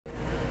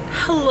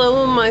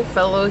Hello, my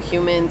fellow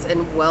humans,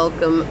 and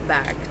welcome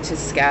back to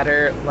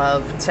Scatter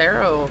Love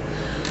Tarot.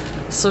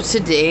 So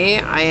today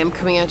I am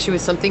coming at you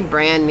with something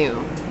brand new.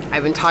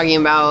 I've been talking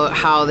about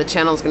how the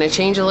channel is going to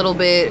change a little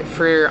bit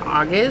for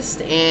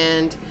August,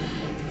 and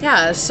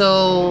yeah,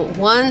 so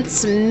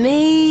once,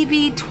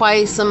 maybe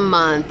twice a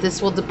month,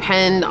 this will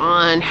depend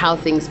on how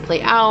things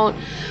play out.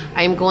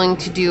 I'm going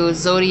to do a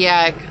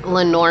Zodiac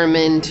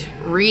Lenormand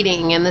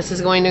reading, and this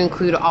is going to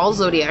include all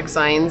zodiac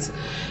signs.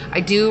 I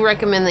do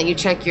recommend that you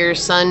check your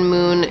sun,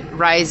 moon,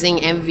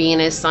 rising, and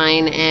Venus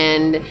sign,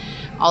 and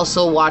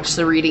also watch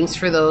the readings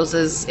for those,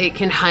 as it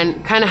can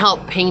kind of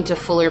help paint a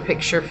fuller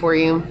picture for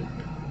you.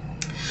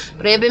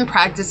 But I have been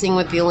practicing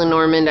with the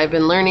Lenormand. I've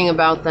been learning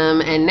about them,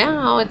 and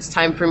now it's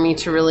time for me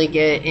to really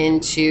get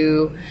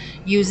into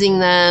using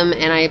them,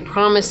 and I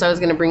promised I was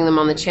going to bring them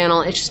on the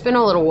channel. It's just been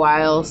a little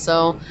while,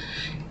 so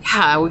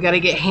yeah, we got to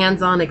get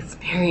hands-on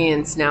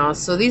experience now.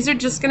 So these are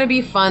just going to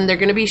be fun. They're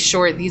going to be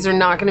short. These are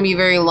not going to be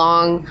very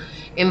long,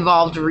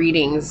 involved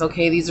readings,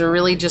 okay? These are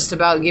really just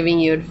about giving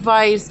you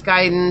advice,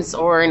 guidance,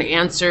 or an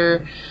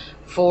answer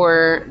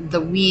for the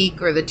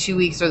week or the 2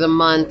 weeks or the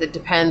month. It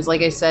depends.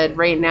 Like I said,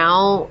 right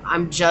now,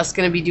 I'm just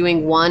going to be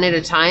doing one at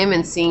a time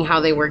and seeing how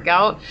they work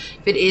out.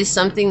 If it is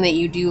something that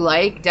you do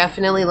like,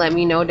 definitely let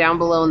me know down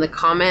below in the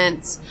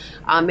comments.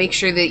 Make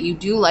sure that you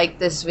do like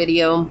this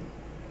video.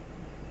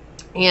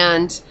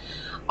 And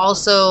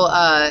also,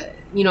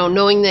 you know,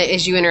 knowing that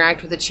as you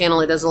interact with the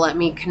channel, it does let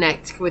me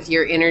connect with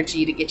your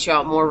energy to get you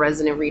out more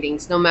resonant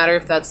readings, no matter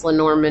if that's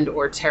Lenormand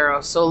or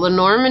tarot. So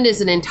Lenormand is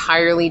an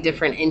entirely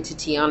different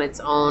entity on its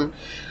own.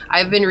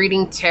 I've been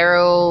reading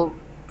tarot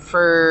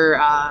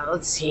for,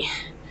 let's see,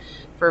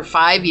 for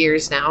 5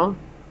 years now,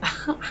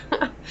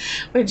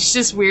 which is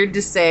just weird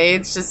to say.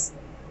 It's just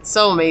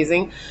so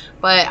amazing.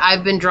 But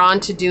I've been drawn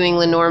to doing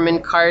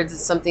Lenormand cards.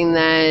 It's something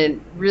that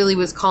really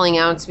was calling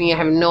out to me. I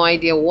have no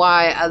idea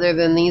why, other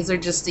than these are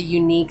just a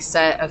unique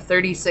set of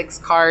 36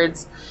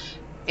 cards,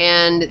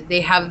 and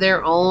they have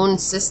their own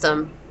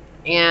system.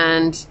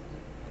 And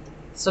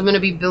so I'm going to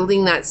be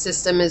building that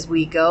system as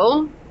we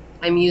go.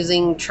 I'm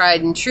using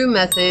tried and true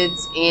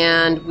methods,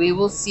 and we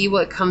will see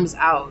what comes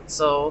out.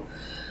 So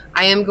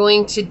I am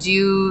going to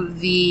do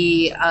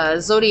the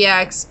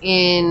zodiacs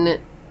in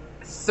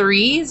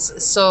threes,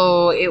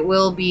 so it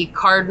will be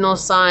cardinal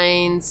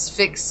signs,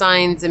 fixed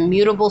signs, and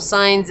mutable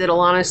signs.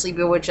 It'll honestly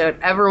be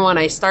whichever one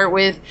I start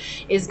with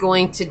is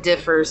going to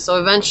differ. So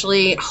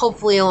eventually,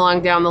 hopefully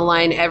along down the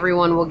line,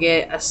 everyone will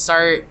get a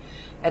start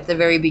at the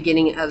very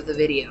beginning of the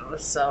video.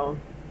 So,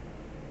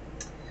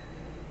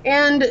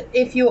 and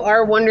if you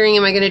are wondering,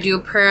 am I going to do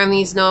a prayer on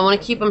these? No, I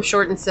want to keep them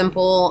short and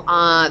simple.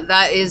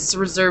 That is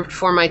reserved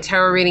for my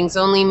tarot readings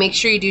only. Make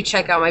sure you do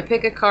check out my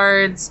pick a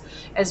cards,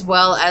 as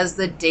well as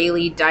the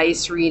daily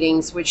dice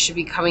readings, which should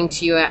be coming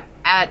to you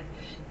at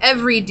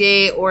every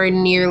day or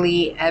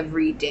nearly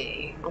every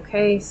day.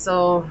 Okay,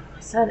 so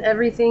is that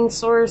everything,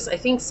 source? I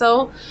think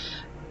so.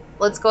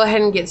 Let's go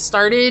ahead and get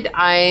started.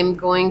 I'm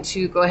going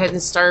to go ahead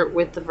and start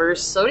with the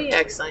first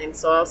zodiac sign,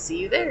 so I'll see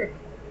you there.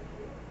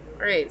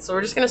 All right, so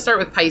we're just going to start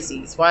with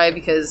Pisces. Why?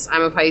 Because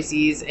I'm a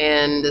Pisces,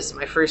 and this is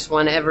my first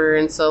one ever,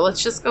 and so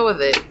let's just go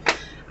with it.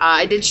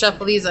 I did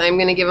shuffle these. I'm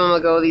going to give them a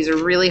go. These are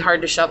really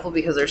hard to shuffle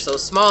because they're so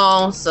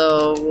small,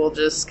 so we'll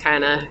just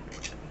kind of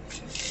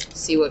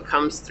see what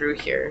comes through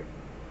here.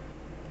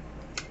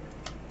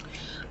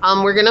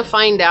 We're going to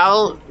find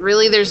out.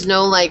 Really, there's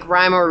no like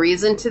rhyme or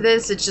reason to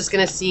this. It's just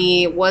going to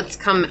see what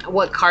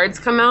cards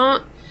come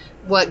out,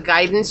 what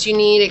guidance you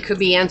need. It could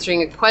be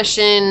answering a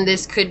question.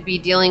 This could be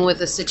dealing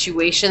with a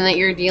situation that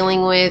you're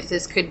dealing with.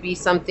 This could be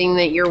something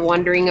that you're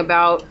wondering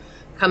about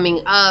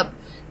coming up.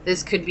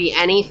 This could be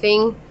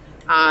anything.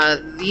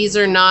 These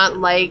are not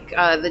like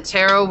the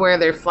tarot where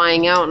they're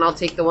flying out and I'll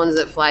take the ones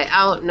that fly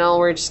out. No,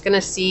 we're just going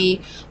to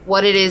see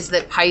what it is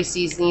that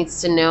Pisces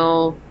needs to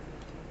know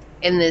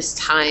in this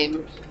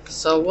time.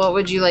 So what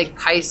would you like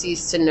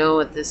Pisces to know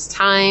at this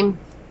time?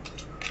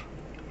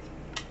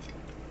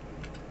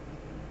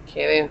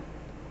 Okay.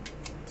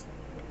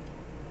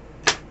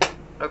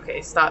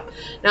 Okay, stop.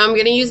 Now I'm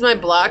going to use my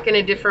block in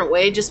a different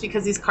way just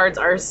because these cards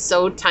are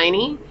so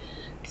tiny.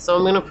 So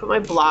I'm going to put my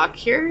block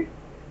here.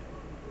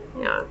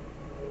 Yeah.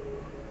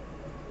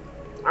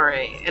 All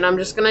right, and I'm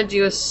just going to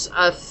do a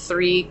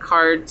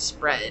 3-card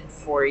spread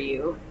for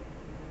you.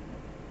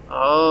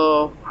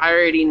 Oh, I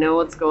already know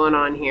what's going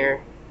on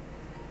here.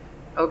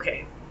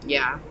 Okay,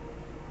 yeah.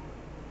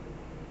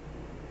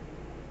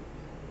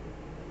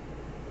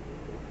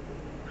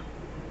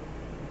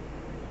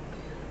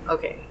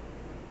 Okay.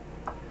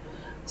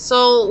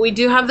 So we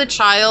do have the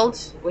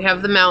Child, we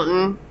have the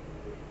Mountain,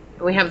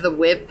 and we have the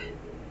Whip.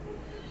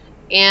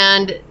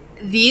 And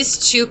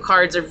these two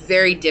cards are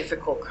very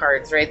difficult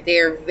cards, right? They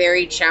are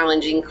very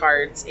challenging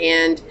cards.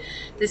 And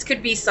this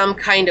could be some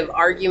kind of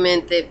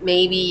argument that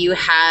maybe you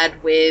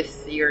had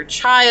with your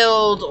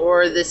child,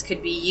 or this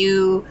could be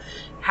you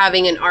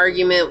having an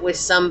argument with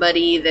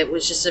somebody that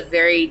was just a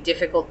very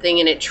difficult thing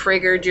and it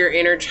triggered your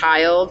inner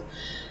child.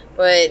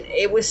 But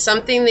it was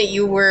something that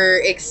you were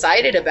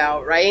excited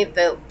about, right?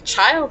 The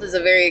Child is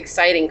a very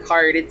exciting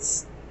card.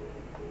 It's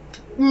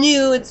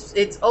new,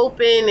 it's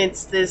open,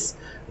 it's this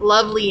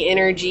lovely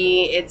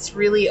energy. It's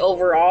really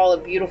overall a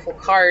beautiful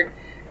card.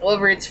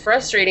 However, it's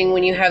frustrating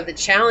when you have the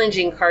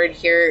challenging card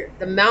here.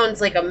 The mountain's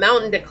like a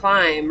mountain to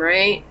climb,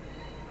 right?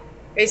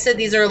 Like I said,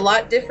 these are a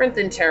lot different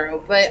than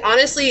tarot, but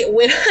honestly,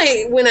 when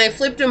I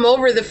flipped them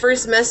over, the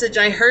first message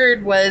I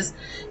heard was,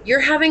 you're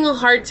having a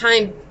hard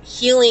time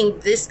healing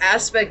this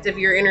aspect of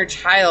your inner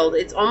child.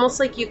 It's almost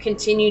like you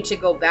continue to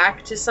go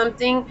back to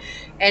something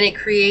and it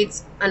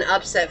creates an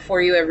upset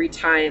for you every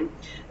time.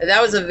 That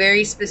was a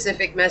very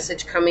specific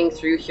message coming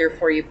through here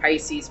for you,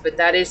 Pisces, but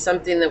that is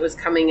something that was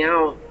coming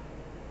out.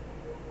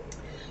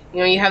 You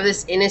know, you have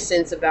this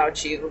innocence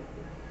about you.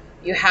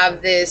 You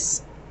have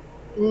this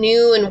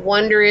new and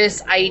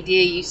wondrous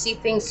idea. You see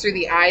things through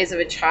the eyes of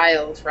a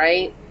child,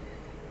 right?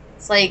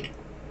 It's like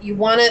you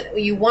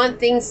want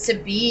things to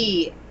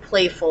be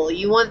playful.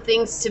 You want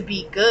things to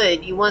be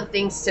good. You want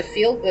things to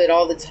feel good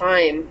all the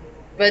time.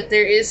 But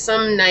there is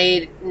some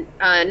naive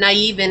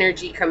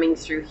energy coming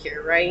through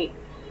here, right?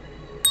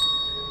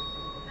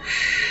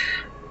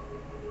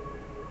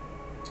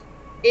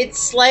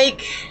 It's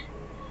like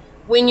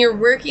when you're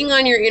working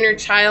on your inner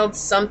child,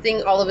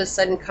 something all of a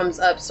sudden comes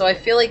up. So I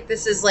feel like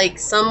this is like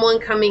someone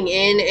coming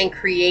in and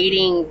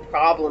creating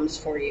problems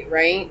for you,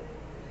 right?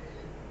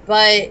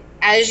 But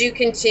as you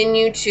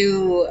continue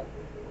to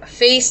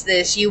face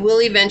this, you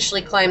will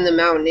eventually climb the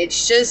mountain.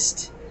 It's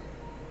just,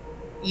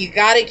 you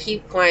got to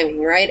keep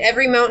climbing, right?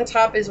 Every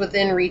mountaintop is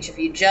within reach if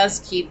you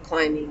just keep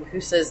climbing.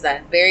 Who says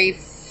that? Barry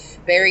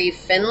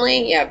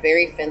Finley? Yeah,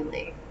 Barry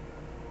Finley.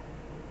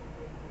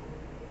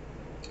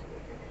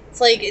 It's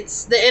like,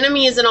 the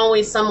enemy isn't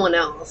always someone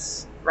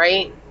else,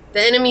 right?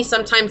 The enemy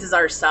sometimes is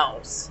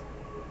ourselves.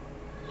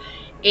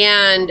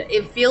 And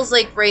it feels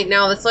like right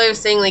now, that's why I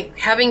was saying, like,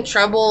 having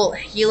trouble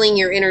healing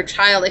your inner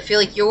child. I feel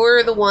like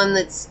you're the one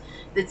that's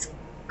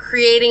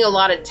creating a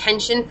lot of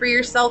tension for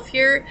yourself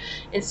here.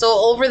 And so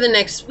over the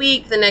next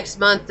week, the next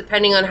month,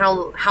 depending on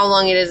how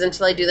long it is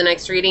until I do the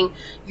next reading,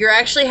 you're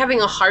actually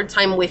having a hard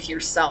time with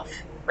yourself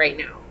right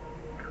now.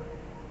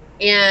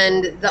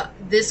 And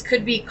this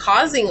could be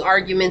causing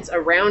arguments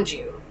around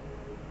you.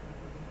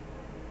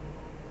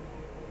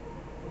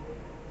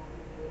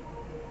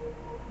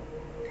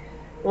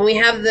 When we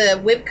have the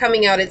whip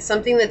coming out, it's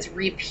something that's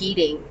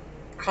repeating.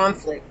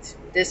 Conflict,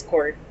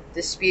 discord,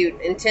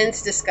 dispute,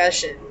 intense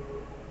discussion.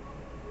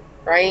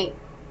 Right?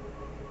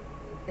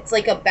 It's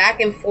like a back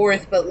and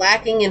forth, but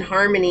lacking in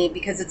harmony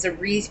because it's a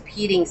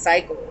repeating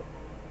cycle.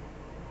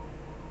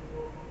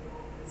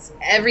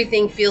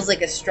 Everything feels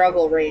like a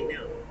struggle right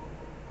now.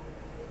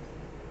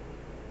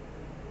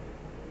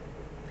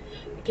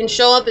 It can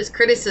show up as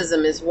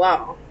criticism as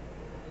well.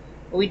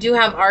 We do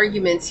have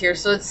arguments here,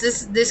 so it's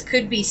this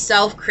could be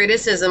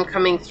self-criticism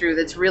coming through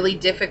that's really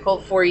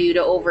difficult for you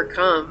to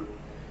overcome.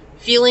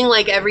 Feeling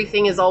like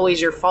everything is always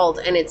your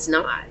fault, and it's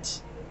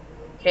not.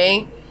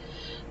 Okay?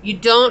 You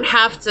don't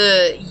have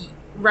to,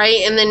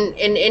 right? And then,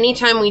 and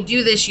anytime we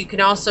do this, you can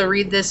also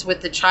read this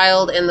with the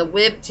child and the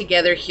whip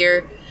together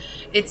here.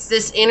 It's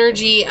this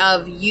energy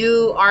of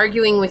you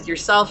arguing with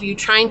yourself, you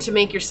trying to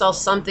make yourself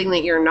something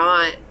that you're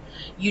not.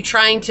 You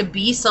trying to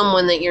be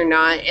someone that you're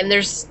not. And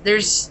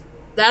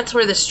that's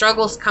where the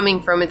struggle's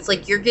coming from. It's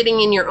like you're getting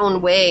in your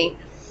own way.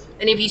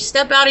 And if you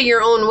step out of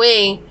your own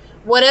way,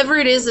 whatever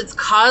it is that's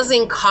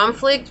causing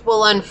conflict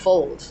will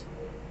unfold.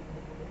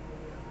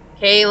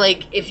 Okay,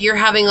 like if you're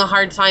having a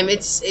hard time,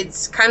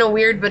 it's kind of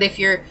weird, but if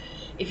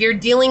you're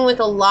dealing with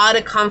a lot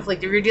of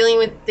conflict, if you're dealing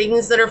with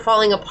things that are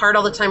falling apart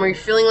all the time, or you're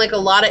feeling like a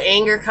lot of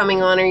anger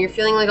coming on, or you're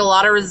feeling like a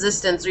lot of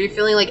resistance, or you're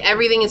feeling like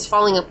everything is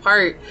falling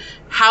apart,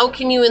 how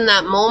can you in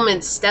that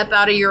moment step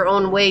out of your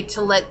own way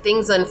to let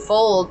things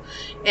unfold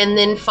and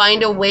then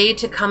find a way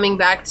to coming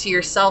back to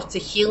yourself, to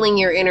healing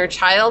your inner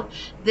child?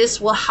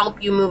 This will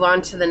help you move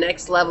on to the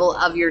next level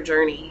of your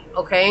journey,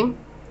 okay?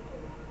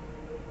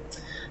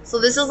 So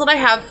this is what I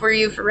have for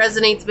you. If it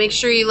resonates, make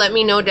sure you let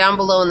me know down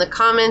below in the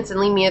comments and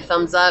leave me a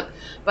thumbs up.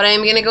 But I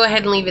am going to go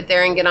ahead and leave it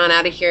there and get on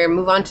out of here and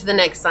move on to the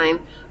next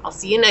sign. I'll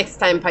see you next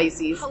time,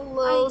 Pisces.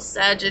 Hello,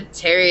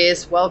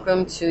 Sagittarius.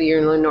 Welcome to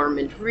your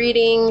Lenormand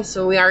reading.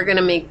 So we are going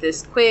to make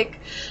this quick.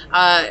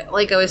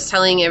 Like I was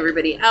telling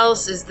everybody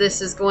else,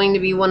 this is going to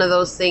be one of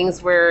those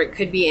things where it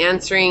could be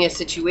answering a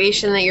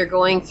situation that you're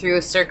going through,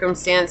 a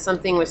circumstance,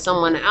 something with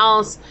someone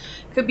else.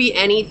 Could be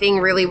anything,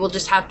 really. We'll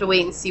just have to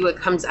wait and see what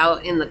comes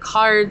out in the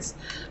cards.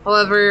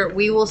 However,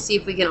 we will see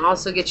if we can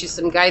also get you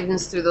some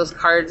guidance through those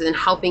cards and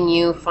helping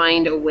you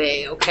find a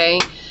way,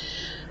 okay?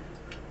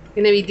 I'm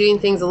going to be doing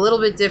things a little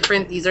bit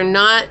different. These are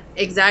not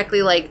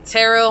exactly like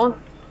tarot.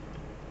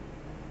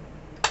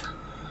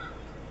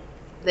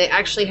 They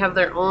actually have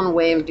their own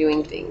way of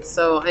doing things.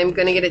 So I'm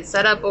going to get it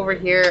set up over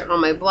here on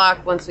my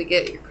block once we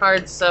get your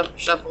cards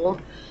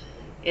shuffled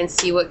and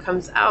see what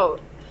comes out.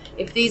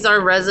 If these are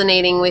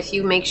resonating with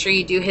you, make sure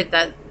you do hit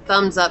that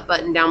thumbs up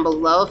button down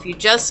below. If you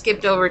just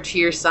skipped over to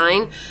your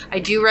sign, I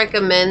do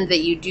recommend that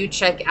you do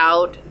check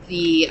out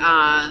the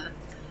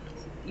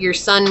your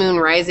sun, moon,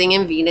 rising,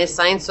 and Venus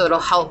sign, so it'll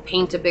help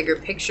paint a bigger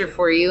picture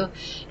for you.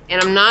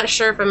 And I'm not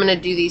sure if I'm going to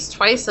do these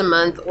twice a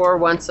month or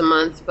once a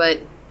month, but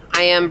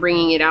I am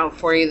bringing it out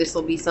for you. This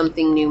will be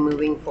something new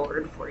moving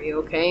forward for you,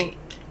 okay?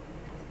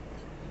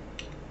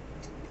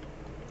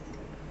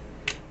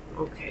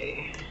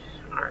 Okay.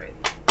 All right.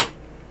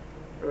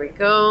 Here we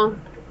go.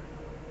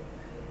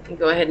 You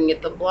go ahead and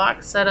get the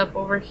block set up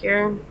over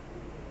here.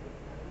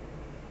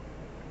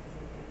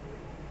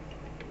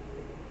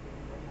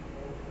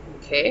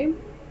 Okay.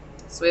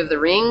 So we have the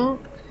ring.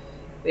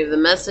 We have the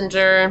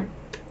messenger.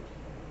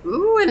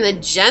 Ooh, and the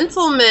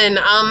gentleman.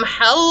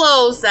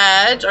 Hello,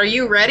 Sag. Are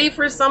you ready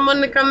for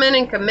someone to come in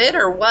and commit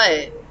or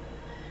what?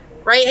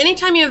 Right?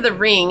 Anytime you have the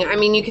ring, I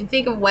mean, you can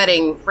think of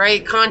wedding,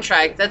 right?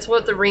 Contract. That's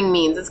what the ring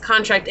means. It's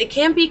contract. It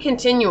can be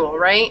continual,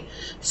 right?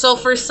 So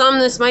for some,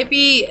 this might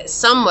be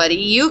somebody.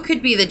 You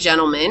could be the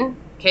gentleman,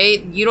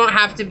 okay? You don't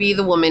have to be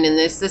the woman in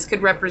this. This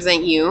could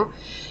represent you.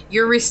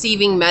 You're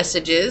receiving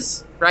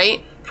messages,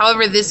 right?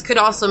 However, this could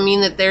also mean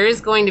that there is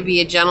going to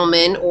be a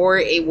gentleman or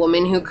a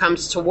woman who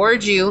comes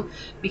towards you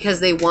because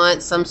they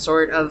want some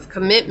sort of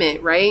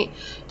commitment, right?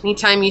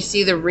 Anytime you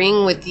see the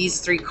ring with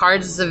these 3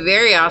 cards, it's a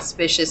very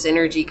auspicious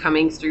energy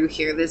coming through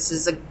here. This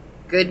is a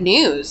good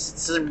news.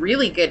 It's a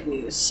really good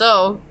news.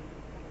 So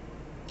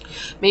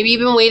maybe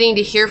you've been waiting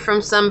to hear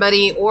from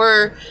somebody,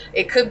 or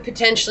it could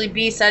potentially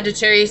be,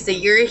 Sagittarius, that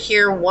you're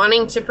here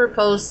wanting to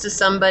propose to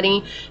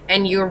somebody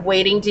and you're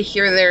waiting to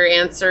hear their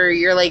answer.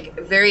 You're like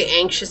very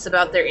anxious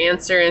about their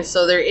answer. And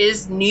so there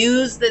is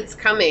news that's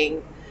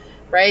coming,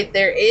 right?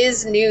 There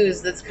is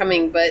news that's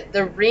coming, but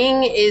the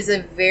ring is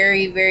a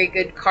very, very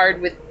good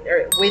card with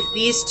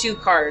these 2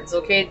 cards,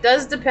 okay? It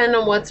does depend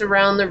on what's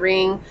around the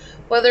ring,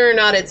 whether or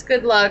not it's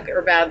good luck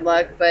or bad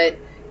luck, but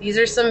these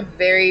are some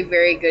very,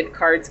 very good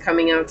cards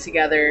coming out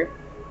together.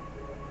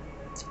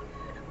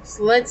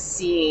 So let's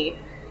see.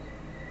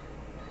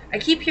 I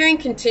keep hearing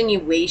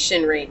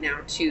continuation right now,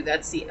 too.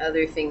 That's the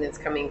other thing that's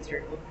coming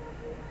through.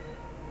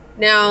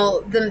 Now,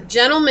 the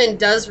gentleman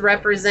does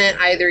represent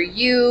either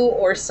you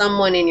or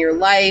someone in your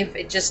life.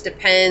 It just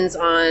depends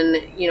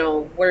on, you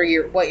know, what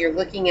you're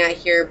looking at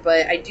here.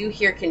 But I do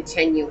hear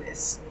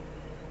continuous.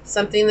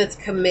 Something that's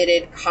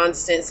committed,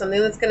 constant,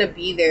 something that's going to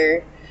be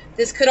there.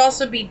 This could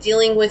also be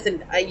dealing with,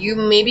 you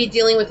may be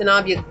dealing with an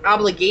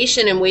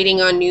obligation and waiting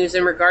on news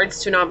in regards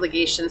to an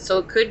obligation. So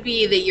it could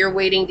be that you're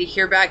waiting to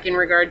hear back in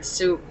regards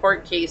to a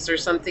court case or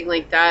something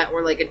like that,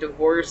 or like a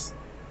divorce.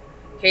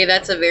 Okay,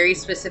 that's a very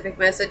specific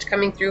message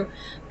coming through,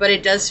 but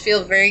it does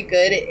feel very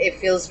good. It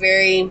feels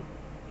very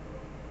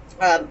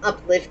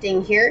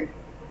uplifting here.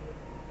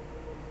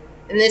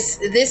 And this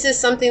is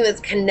something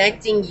that's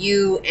connecting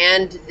you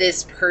and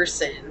this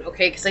person,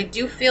 okay? Because I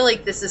do feel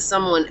like this is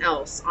someone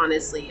else,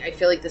 honestly. I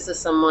feel like this is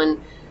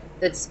someone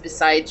that's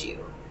beside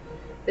you.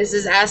 This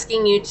is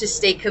asking you to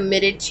stay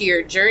committed to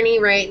your journey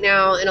right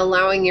now and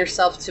allowing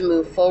yourself to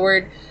move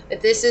forward.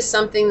 But this is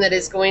something that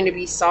is going to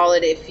be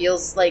solid. It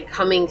feels like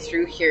coming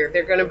through here.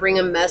 They're going to bring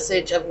a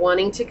message of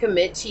wanting to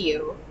commit to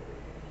you.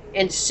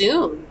 And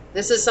soon.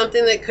 This is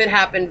something that could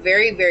happen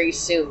very, very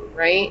soon,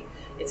 right?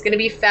 It's going to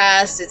be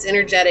fast, it's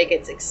energetic,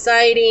 it's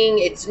exciting,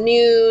 it's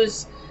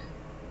news.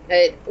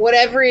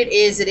 Whatever it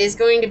is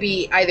going to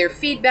be either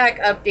feedback,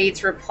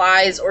 updates,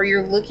 replies, or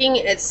you're looking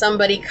at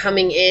somebody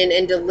coming in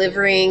and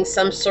delivering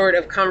some sort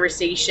of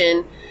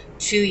conversation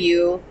to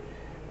you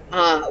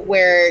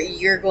where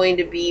you're going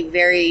to be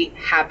very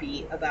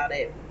happy about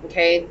it,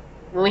 okay?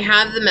 When we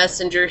have the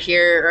messenger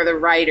here, or the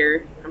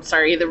rider, I'm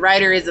sorry, the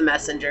rider is a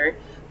messenger.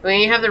 When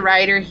you have the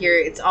rider here,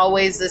 it's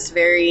always this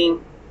very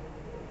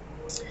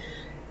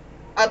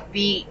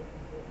upbeat,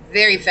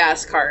 very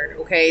fast card,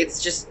 okay?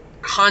 It's just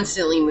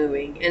constantly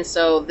moving. And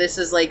so this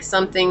is like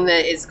something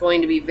that is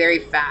going to be very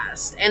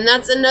fast. And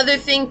that's another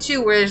thing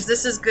too, whereas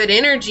this is good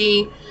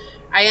energy,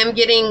 I am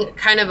getting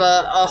kind of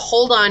a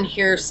hold on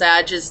here,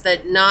 Sag, is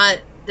that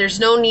there's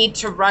no need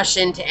to rush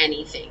into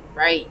anything,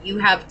 right? You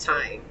have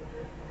time.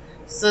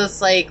 So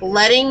it's like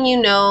letting you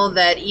know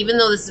that even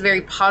though this is very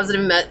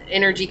positive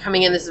energy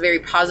coming in, this is a very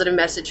positive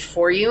message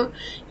for you,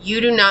 you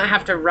do not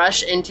have to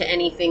rush into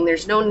anything.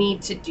 There's no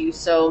need to do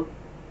so.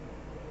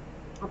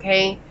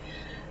 Okay?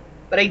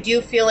 But I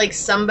do feel like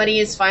somebody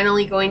is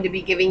finally going to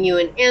be giving you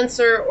an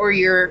answer, or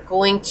you're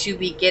going to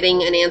be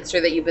getting an answer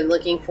that you've been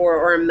looking for,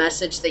 or a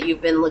message that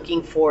you've been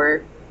looking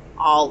for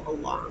all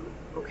along.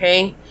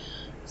 Okay?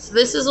 So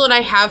this is what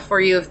I have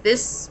for you. If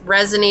this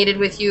resonated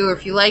with you, or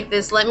if you like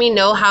this, let me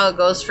know how it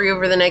goes for you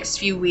over the next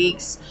few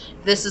weeks.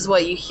 If this is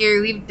what you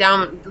hear,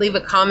 leave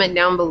a comment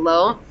down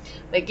below.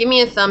 But give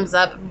me a thumbs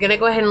up. I'm going to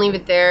go ahead and leave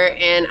it there,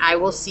 and I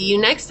will see you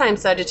next time,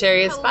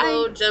 Sagittarius.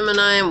 Hello, bye.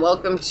 Gemini, and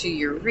welcome to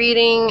your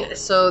reading.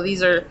 So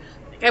these are,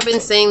 like I've been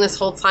saying this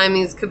whole time,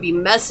 these could be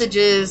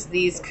messages.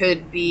 These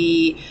could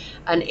be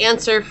an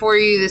answer for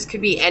you. This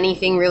could be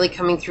anything really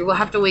coming through. We'll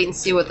have to wait and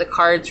see what the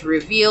cards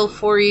reveal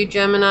for you,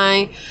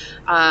 Gemini.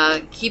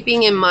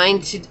 Keeping in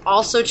mind to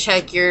also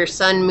check your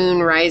sun, moon,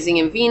 rising,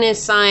 and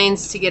Venus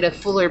signs to get a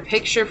fuller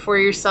picture for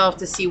yourself,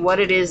 to see what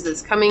it is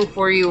that's coming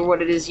for you, or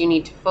what it is you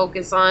need to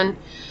focus on.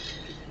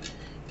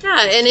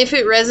 Yeah, and if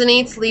it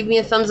resonates, leave me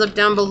a thumbs up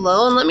down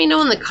below and let me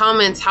know in the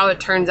comments how it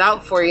turns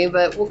out for you.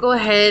 But we'll go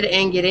ahead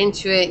and get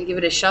into it and give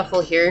it a shuffle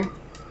here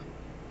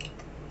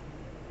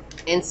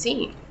and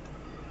see.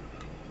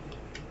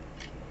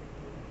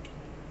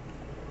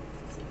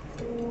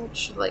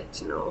 What you'd like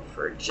to know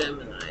for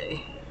Gemini?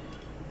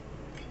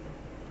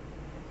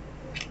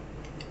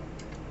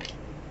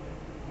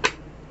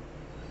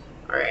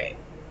 Alright.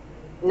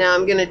 Now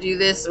I'm going to do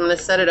this. I'm going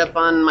to set it up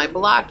on my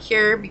block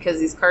here because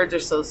these cards are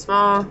so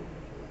small.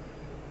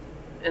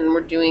 And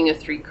we're doing a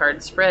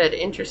 3-card spread.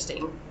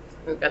 Interesting.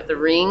 We've got the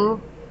ring.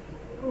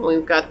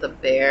 We've got the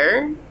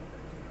bear.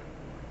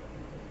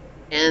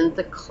 And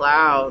the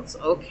clouds.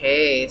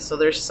 Okay. So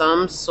there's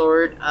some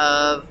sort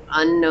of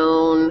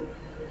unknown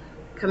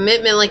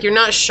commitment. Like you're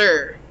not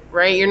sure,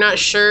 right? You're not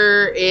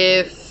sure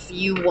if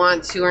you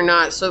want to or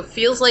not. So it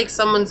feels like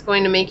someone's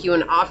going to make you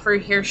an offer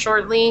here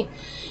shortly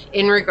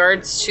in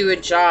regards to a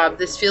job.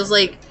 This feels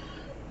like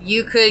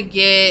you could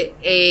get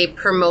a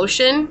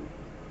promotion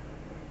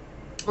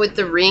with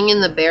the ring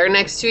and the bear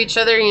next to each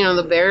other. You know,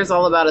 the bear is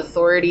all about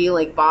authority,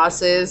 like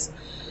bosses.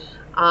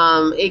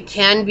 It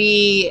can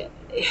be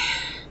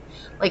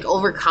like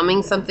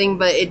overcoming something,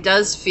 but it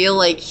does feel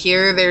like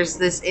here there's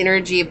this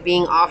energy of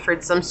being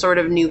offered some sort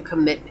of new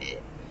commitment,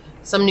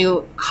 some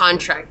new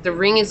contract. The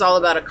ring is all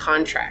about a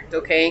contract,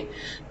 okay?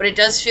 But it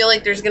does feel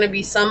like there's going to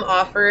be some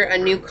offer, a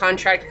new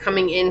contract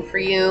coming in for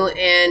you,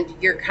 and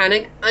you're kind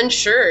of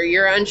unsure.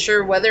 You're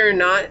unsure whether or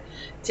not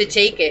to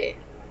take it.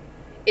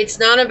 It's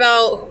not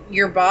about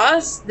your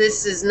boss.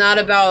 This is not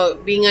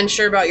about being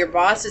unsure about your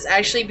boss. It's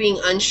actually being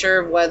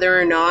unsure of whether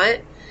or not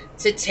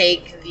to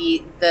take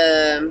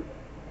the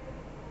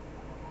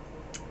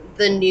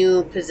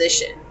new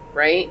position,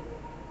 right?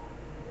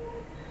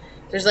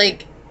 There's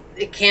like,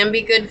 it can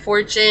be good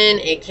fortune.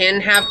 It can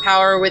have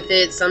power with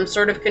it, some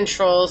sort of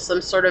control,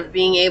 some sort of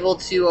being able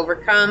to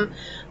overcome,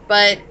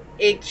 but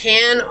it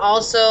can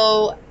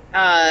also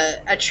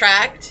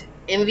attract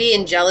envy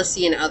and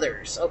jealousy in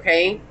others,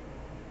 okay?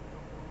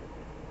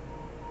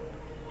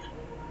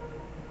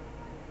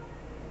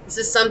 This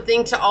is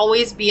something to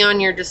always be on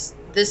your,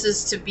 this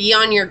is to be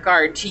on your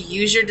guard, to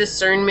use your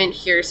discernment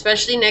here,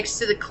 especially next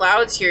to the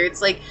clouds here.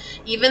 It's like,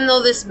 even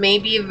though this may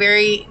be a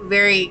very,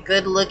 very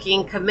good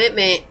looking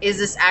commitment, is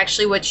this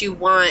actually what you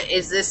want?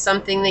 Is this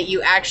something that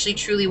you actually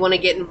truly want to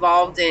get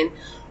involved in?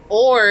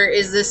 Or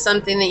is this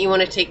something that you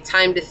want to take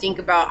time to think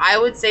about? I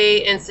would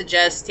say and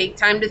suggest take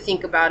time to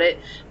think about it,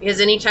 because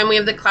anytime we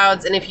have the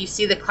clouds, and if you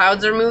see the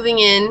clouds are moving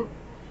in,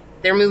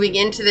 they're moving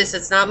into this.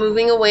 It's not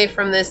moving away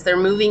from this. They're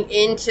moving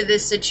into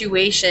this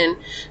situation.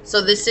 So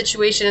this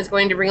situation is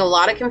going to bring a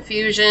lot of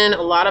confusion,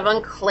 a lot of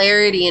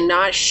unclarity, and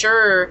not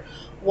sure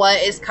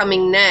what is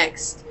coming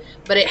next.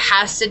 But it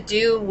has to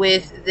do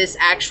with this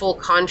actual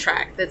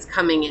contract that's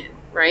coming in,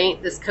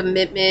 right? This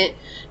commitment.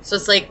 So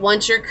it's like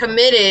once you're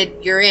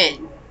committed, you're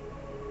in.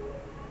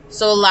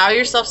 So allow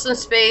yourself some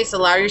space,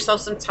 allow yourself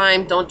some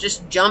time. Don't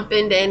just jump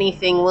into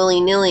anything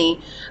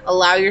willy-nilly.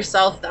 Allow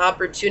yourself the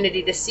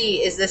opportunity to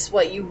see, is this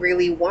what you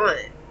really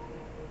want?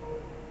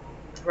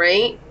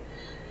 Right?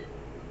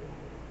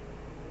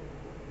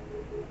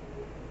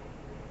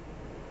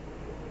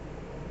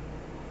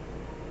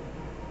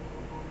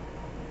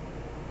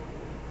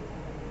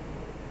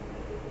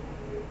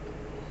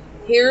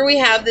 Here we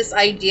have this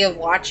idea of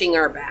watching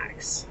our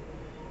backs.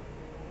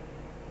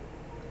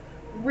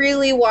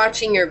 Really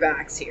watching your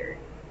backs here.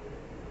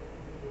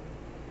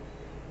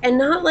 And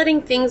not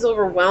letting things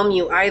overwhelm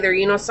you either.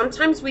 You know,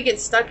 sometimes we get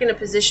stuck in a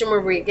position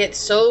where we get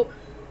so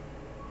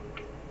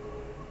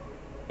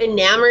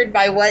enamored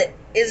by what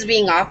is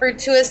being offered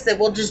to us that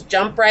we'll just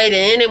jump right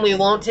in and we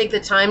won't take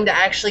the time to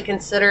actually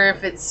consider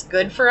if it's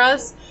good for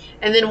us.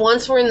 And then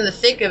once we're in the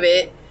thick of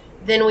it,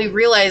 then we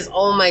realize,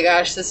 oh my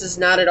gosh, this is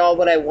not at all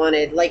what I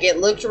wanted. Like, it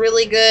looked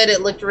really good, it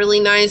looked really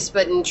nice,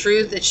 but in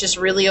truth, it's just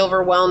really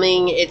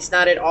overwhelming. It's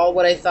not at all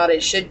what I thought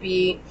it should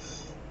be.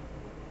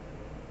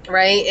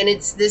 Right? And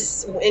it's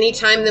this,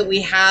 anytime that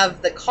we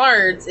have the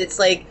cards, it's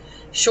like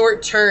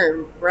short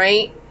term,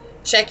 right?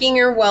 Checking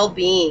your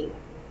well-being,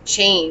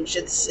 change.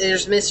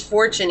 There's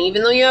misfortune.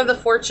 Even though you have the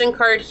fortune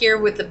card here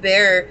with the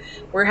bear,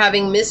 we're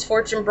having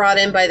misfortune brought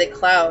in by the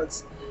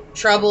clouds.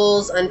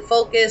 Troubles,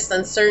 unfocused,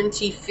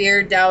 uncertainty,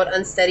 fear, doubt,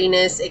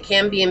 unsteadiness. It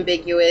can be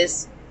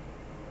ambiguous.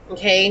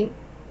 Okay?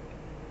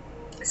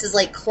 This is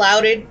like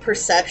clouded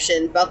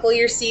perception. Buckle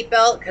your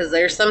seatbelt because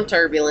there's some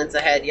turbulence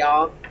ahead,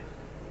 y'all.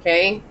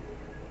 Okay?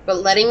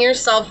 But letting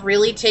yourself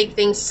really take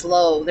things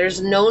slow.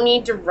 There's no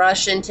need to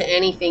rush into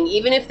anything.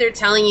 Even if they're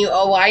telling you,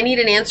 oh, I need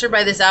an answer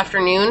by this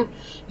afternoon,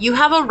 you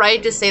have a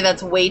right to say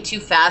that's way too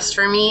fast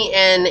for me.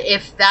 And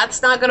if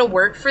that's not going to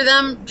work for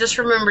them, just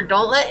remember,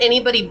 don't let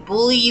anybody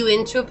bully you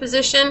into a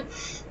position.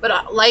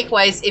 But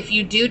likewise, if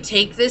you do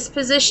take this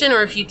position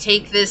or if you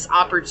take this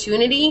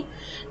opportunity,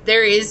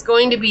 there is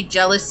going to be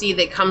jealousy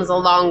that comes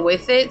along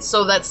with it.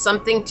 So that's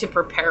something to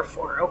prepare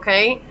for,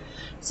 okay?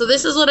 So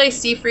this is what I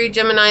see for you,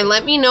 Gemini.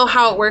 Let me know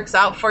how it works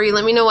out for you.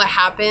 Let me know what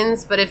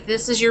happens. But if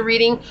this is your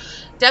reading,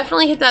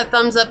 definitely hit that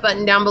thumbs up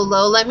button down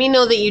below. Let me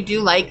know that you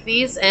do like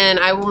these, and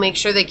I will make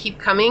sure they keep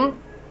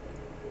coming.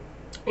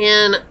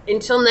 And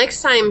until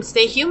next time,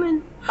 stay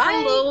human.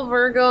 Bye. Hello,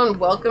 Virgo, and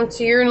welcome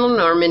to your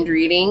Lenormand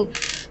reading.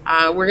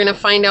 We're going to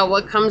find out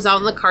what comes out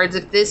in the cards.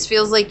 If this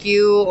feels like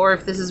you or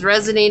if this is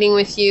resonating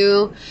with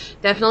you,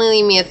 definitely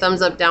leave me a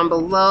thumbs up down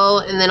below.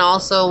 And then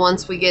also,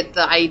 once we get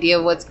the idea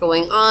of what's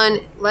going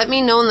on, let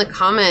me know in the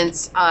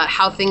comments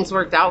how things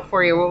worked out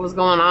for you, what was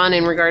going on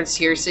in regards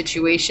to your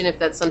situation, if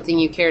that's something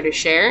you care to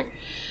share.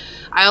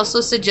 I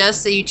also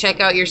suggest that you check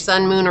out your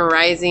sun, moon, or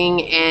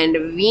rising and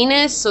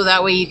Venus, so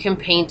that way you can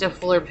paint a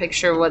fuller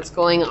picture of what's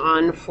going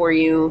on for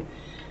you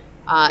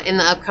in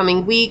the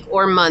upcoming week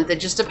or month. It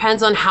just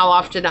depends on how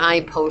often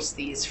I post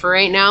these. For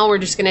right now, we're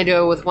just going to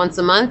do it with once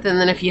a month, and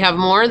then if you have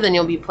more, then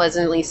you'll be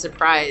pleasantly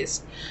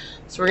surprised.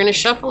 So we're going to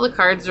shuffle the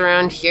cards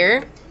around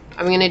here.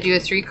 I'm going to do a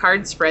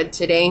 3-card spread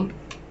today.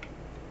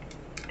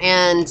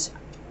 And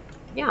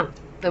yeah,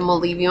 then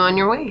we'll leave you on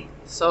your way.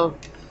 So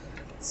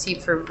let's see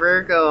for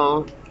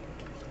Virgo.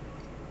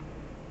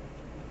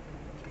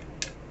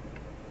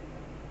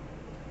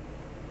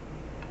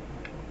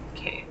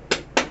 Okay.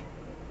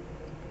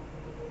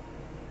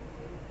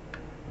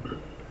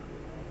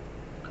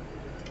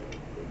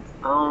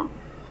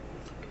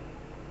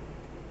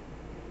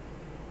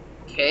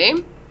 Okay,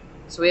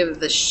 so we have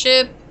the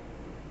ship,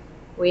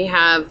 we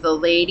have the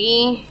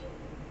lady,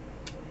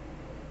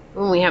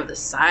 and we have the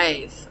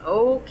scythe.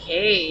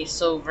 Okay,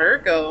 so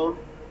Virgo.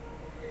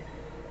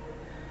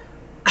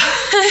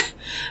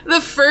 The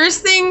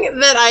first thing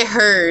that I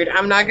heard,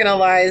 I'm not gonna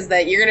lie, is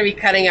that you're gonna be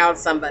cutting out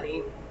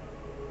somebody.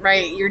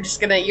 Right? You're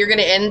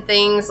gonna end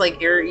things, like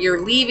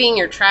you're leaving,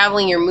 you're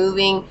traveling, you're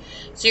moving.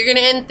 So you're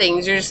gonna end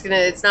things.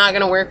 It's not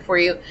gonna work for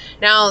you.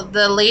 Now,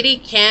 the lady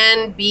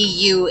can be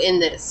you in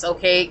this,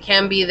 okay? It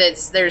can be that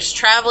there's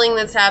traveling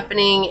that's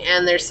happening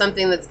and there's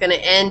something that's gonna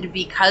end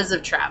because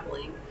of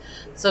traveling.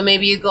 So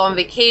maybe you go on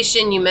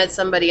vacation, you met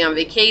somebody on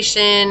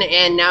vacation,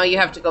 and now you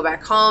have to go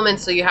back home, and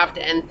so you have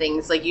to end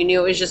things. Like, you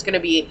knew it was just going to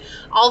be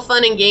all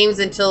fun and games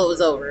until it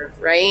was over,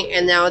 right?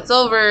 And now it's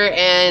over,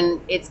 and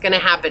it's going to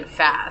happen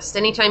fast.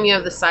 Anytime you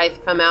have the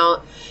scythe come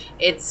out,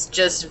 it's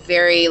just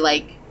very,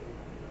 like,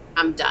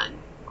 I'm done,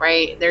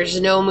 right?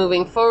 There's no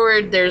moving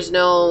forward. There's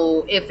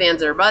no ifs,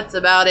 ands, or buts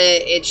about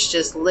it. It's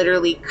just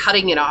literally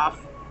cutting it off.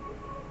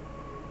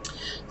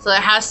 So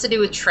it has to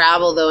do with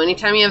travel, though.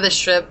 Anytime you have the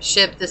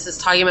ship, this is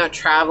talking about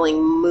traveling,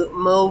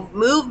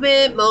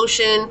 movement,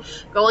 motion,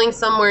 going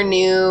somewhere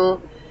new,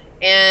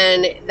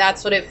 and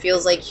that's what it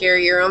feels like here.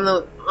 You're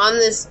on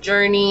this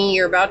journey.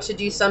 You're about to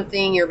do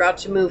something. You're about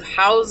to move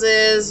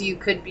houses. You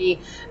could be.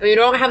 I mean, you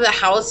don't have the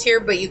house here,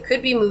 but you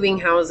could be moving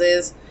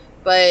houses.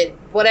 But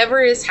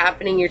whatever is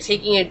happening, you're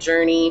taking a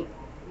journey.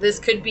 This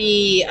could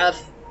be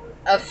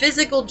a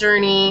physical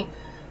journey,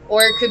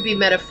 or it could be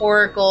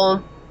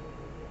metaphorical.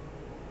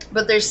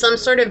 But there's some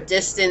sort of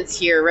distance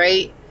here,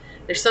 right?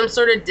 There's some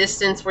sort of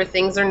distance where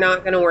things are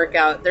not going to work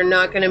out. They're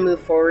not going to move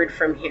forward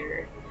from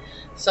here.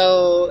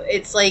 So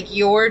it's like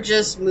you're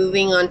just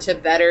moving on to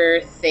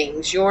better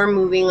things. You're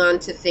moving on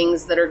to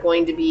things that are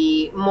going to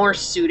be more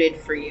suited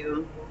for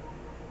you.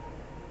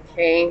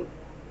 Okay?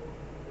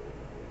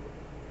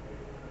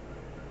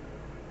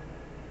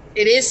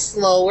 It is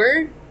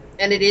slower,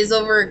 and it is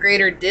over a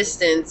greater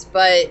distance,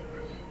 but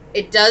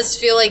it does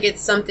feel like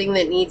it's something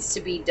that needs to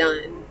be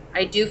done.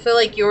 I do feel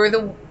like you're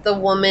the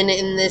woman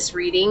in this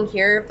reading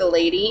here, the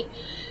lady.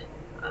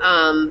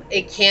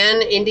 It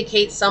can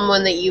indicate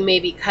someone that you may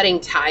be cutting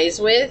ties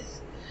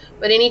with.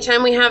 But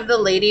anytime we have the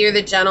lady or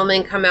the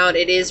gentleman come out,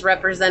 it is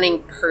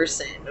representing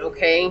person,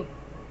 okay?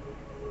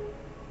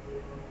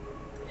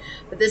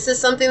 But this is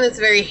something that's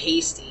very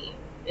hasty.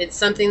 It's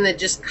something that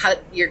just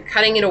you're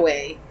cutting it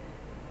away.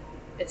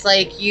 It's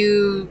like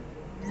you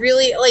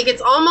really, like,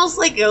 it's almost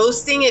like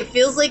ghosting. It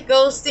feels like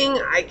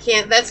ghosting. I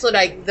can't, that's what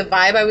the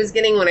vibe I was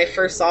getting when I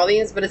first saw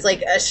these, but it's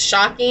like a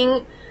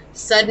shocking,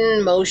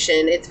 sudden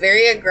motion. It's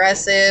very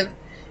aggressive.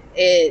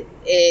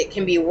 It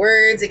can be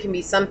words, it can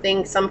be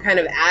something, some kind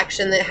of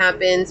action that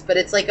happens, but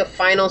it's like a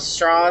final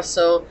straw.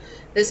 So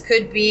this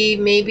could be,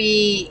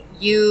 maybe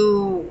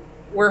you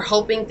were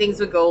hoping things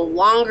would go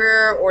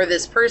longer, or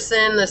this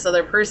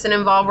other person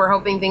involved were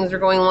hoping things were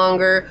going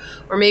longer,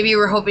 or maybe you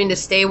were hoping to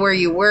stay where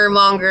you were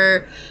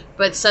longer.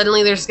 But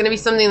suddenly there's going to be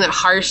something that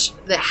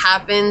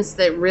happens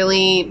that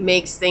really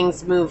makes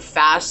things move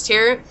fast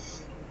here.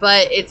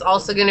 But it's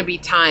also going to be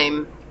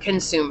time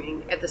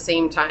consuming at the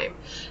same time.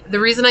 The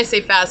reason I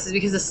say fast is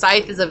because the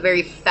scythe is a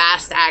very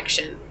fast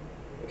action.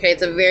 Okay,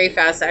 it's a very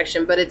fast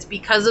action, but it's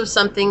because of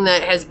something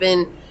that has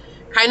been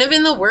kind of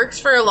in the works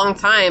for a long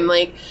time.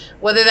 Like,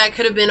 whether that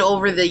could have been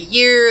over the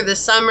year, the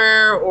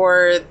summer,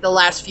 or the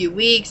last few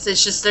weeks.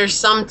 It's just there's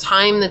some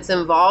time that's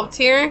involved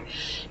here.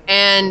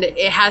 And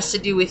it has to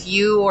do with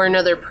you or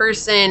another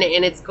person,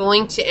 and it's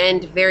going to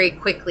end very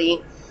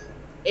quickly,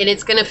 and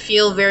it's going to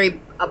feel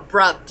very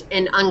abrupt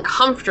and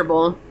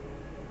uncomfortable,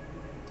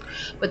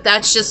 but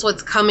that's just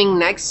what's coming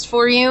next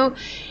for you.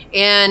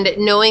 And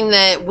knowing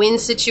that when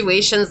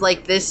situations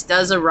like this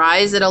does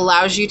arise, it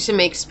allows you to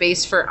make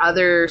space for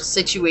other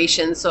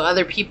situations, so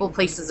other people,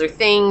 places, or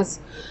things.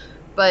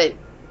 But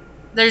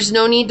there's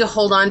no need to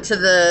hold on to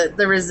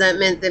the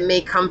resentment that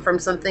may come from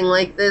something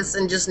like this,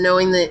 and just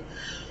knowing that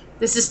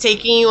this is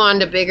taking you on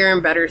to bigger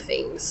and better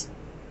things.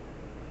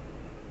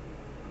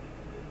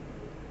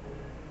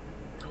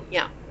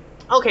 Yeah.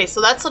 Okay,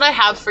 so that's what I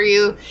have for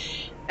you.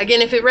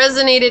 Again, if it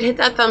resonated, hit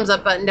that thumbs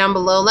up button down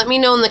below. Let me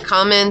know in the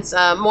comments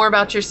more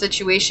about your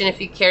situation if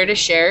you care to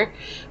share.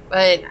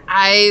 But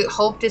I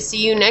hope to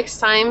see you next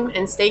time,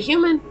 and stay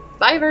human.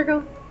 Bye,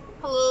 Virgo.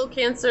 Hello,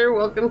 Cancer.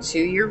 Welcome to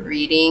your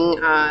reading.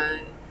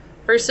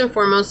 First and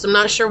foremost, I'm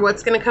not sure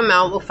what's going to come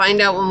out. We'll find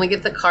out when we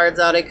get the cards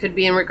out. It could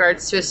be in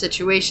regards to a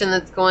situation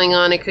that's going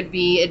on. It could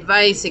be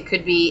advice. It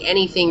could be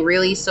anything,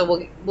 really. So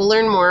we'll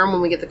learn more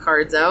when we get the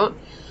cards out.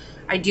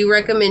 I do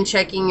recommend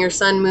checking your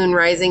sun, moon,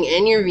 rising,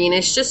 and your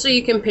Venus, just so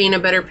you can paint a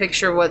better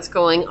picture of what's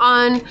going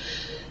on.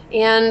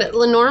 And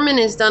Lenormand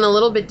is done a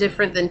little bit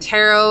different than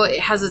tarot. It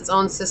has its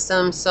own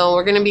system, so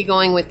we're going to be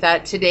going with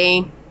that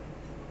today.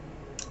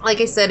 Like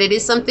I said, it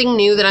is something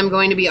new that I'm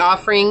going to be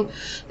offering.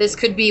 This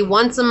could be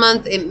once a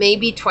month. It may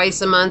be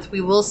twice a month. We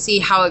will see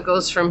how it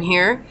goes from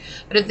here.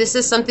 But if this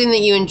is something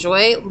that you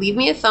enjoy, leave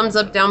me a thumbs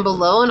up down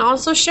below, and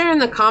also share in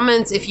the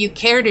comments if you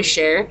care to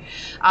share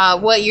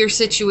what your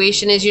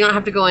situation is. You don't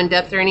have to go in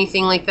depth or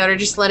anything like that, or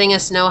just letting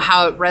us know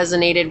how it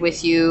resonated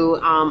with you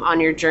on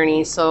your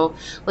journey. So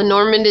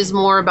Lenormand is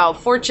more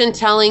about fortune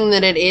telling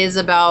than it is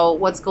about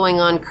what's going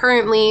on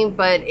currently,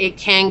 but it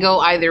can go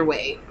either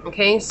way.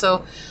 Okay,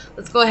 so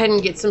let's go ahead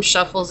and get some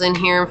shuffles in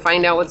here and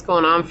find out what's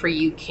going on for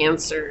you,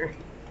 Cancer.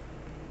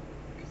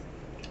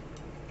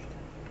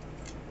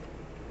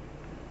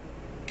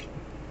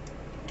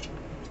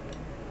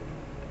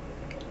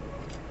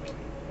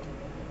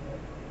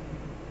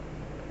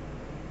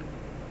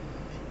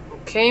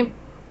 Okay. I'm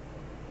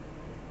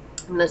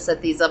going to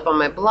set these up on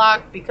my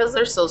block because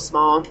they're so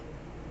small.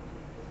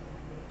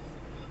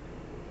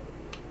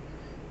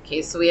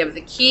 Okay, so we have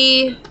the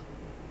key.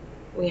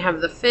 We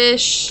have the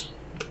fish.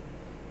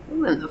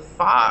 Ooh, and the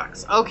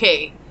fox.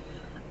 Okay.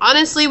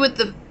 Honestly,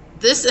 with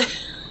this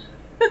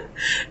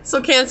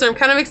so Cancer, I'm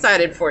kind of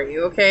excited for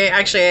you, okay?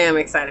 Actually, I am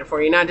excited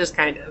for you, not just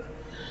kind of.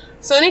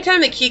 So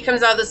anytime the key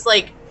comes out, this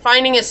like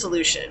finding a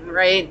solution,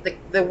 right?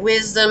 The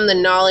wisdom, the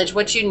knowledge,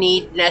 what you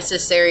need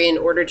necessary in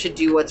order to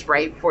do what's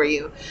right for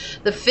you.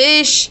 The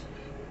fish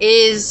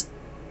is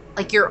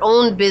like your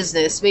own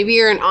business. Maybe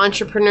you're an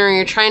entrepreneur,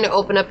 you're trying to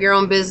open up your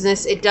own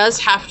business. It does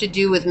have to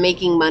do with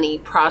making money,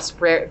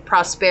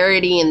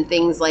 prosperity, and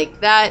things like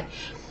that.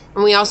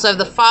 And we also have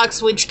the fox,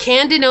 which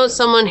can denote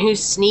someone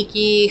who's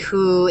sneaky,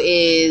 who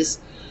is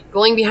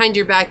going behind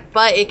your back,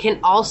 but it can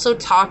also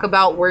talk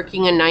about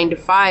working a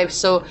 9-to-5.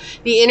 So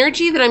the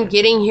energy that I'm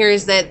getting here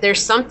is that there's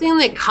something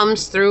that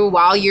comes through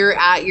while you're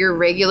at your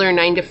regular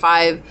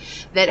 9-to-5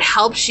 that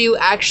helps you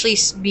actually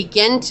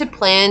begin to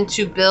plan,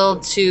 to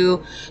build,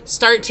 to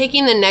start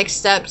taking the next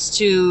steps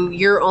to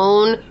your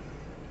own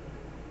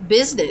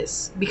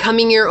business,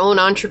 becoming your own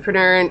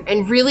entrepreneur,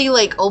 and really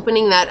like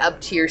opening that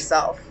up to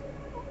yourself.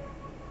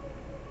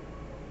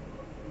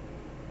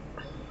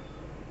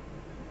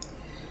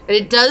 And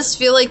it does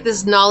feel like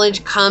this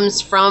knowledge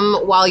comes from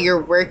while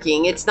you're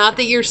working. It's not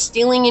that you're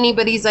stealing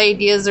anybody's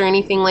ideas or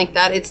anything like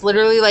that. It's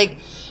literally like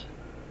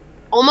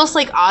almost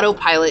like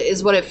autopilot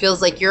is what it feels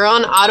like. You're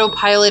on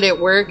autopilot at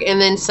work, and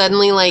then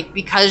suddenly, like,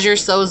 because you're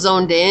so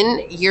zoned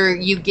in,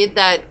 you get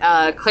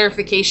that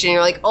clarification.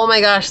 You're like, oh my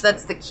gosh,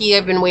 that's the key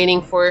I've been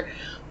waiting for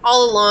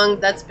all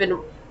along. That's been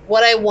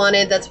what I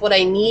wanted. That's what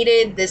I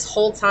needed this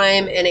whole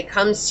time. And it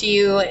comes to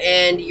you,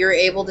 and you're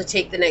able to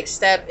take the next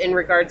step in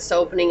regards to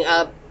opening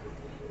up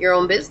your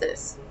own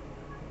business.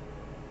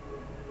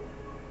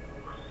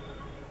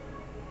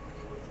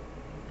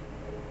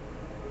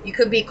 You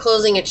could be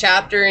closing a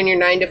chapter in your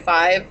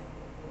 9-to-5.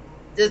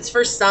 It's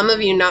for some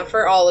of you, not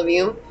for all of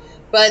you,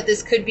 but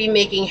this could be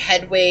making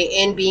headway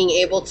in being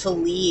able to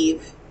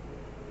leave,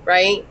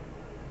 right?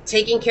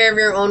 Taking care of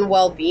your own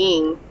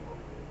well-being.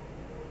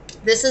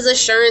 This is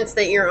assurance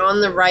that you're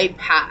on the right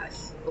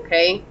path,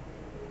 okay?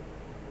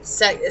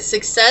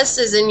 Success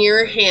is in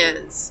your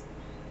hands.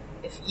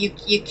 If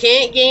you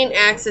can't gain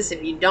access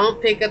if you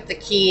don't pick up the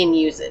key and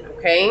use it,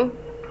 okay?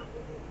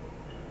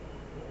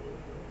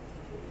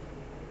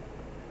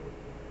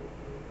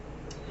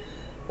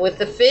 With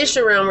the fish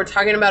around, we're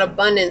talking about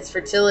abundance,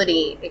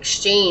 fertility,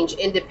 exchange,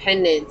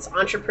 independence,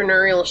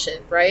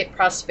 entrepreneurship, right?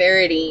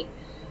 Prosperity,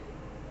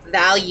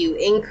 value,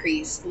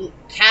 increase,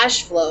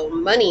 cash flow,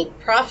 money,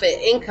 profit,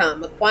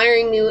 income,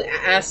 acquiring new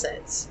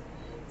assets.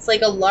 It's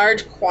like a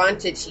large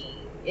quantity,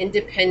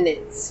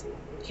 independence.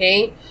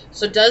 Okay,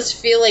 so it does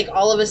feel like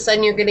all of a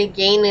sudden you're going to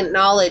gain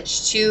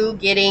knowledge to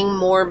getting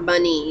more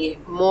money,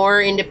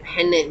 more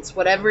independence,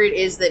 whatever it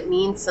is that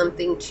means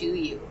something to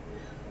you.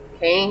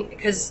 Okay,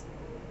 because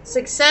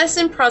success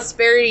and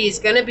prosperity is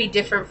going to be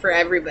different for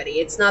everybody.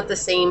 It's not the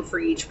same for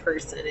each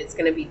person. It's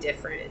going to be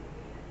different.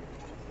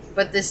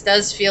 But this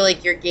does feel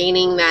like you're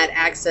gaining that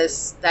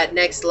access, that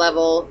next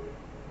level,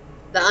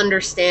 the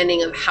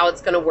understanding of how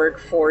it's going to work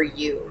for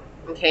you.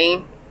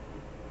 Okay.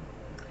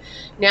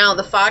 Now,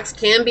 the fox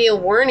can be a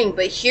warning,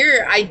 but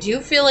here I do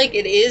feel like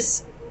it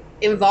is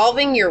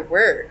involving your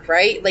work,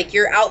 right? Like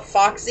you're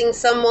outfoxing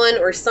someone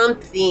or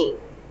something.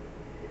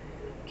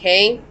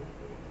 Okay?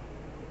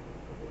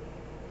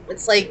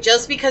 It's like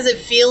just because it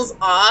feels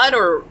odd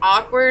or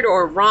awkward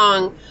or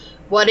wrong,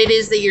 what it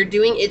is that you're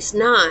doing, it's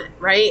not,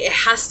 right? It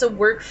has to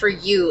work for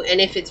you.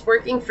 And if it's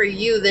working for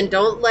you, then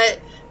don't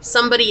let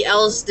somebody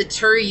else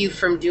deter you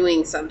from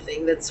doing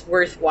something that's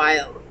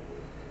worthwhile.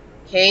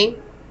 Okay?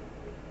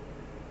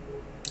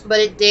 But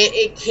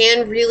it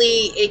can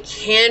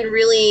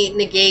really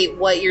negate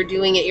what you're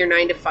doing at your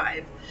 9 to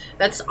 5.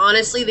 That's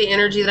honestly the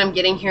energy that I'm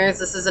getting here. Is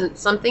this isn't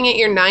something at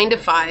your 9 to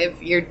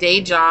 5, your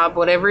day job,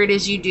 whatever it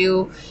is you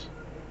do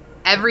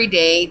every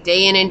day,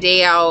 day in and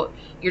day out.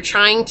 You're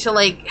trying to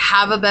like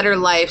have a better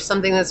life,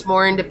 something that's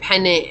more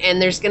independent,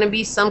 and there's going to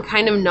be some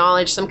kind of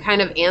knowledge, some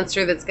kind of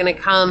answer that's going to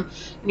come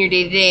in your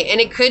day to day.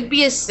 And it could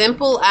be as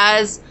simple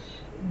as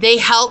they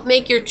help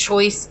make your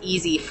choice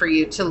easy for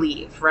you to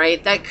leave,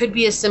 right? That could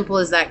be as simple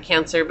as that,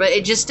 Cancer, but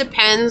it just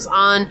depends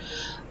on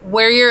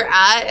where you're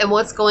at and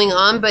what's going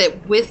on.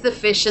 But with the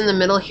fish in the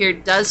middle here,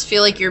 it does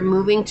feel like you're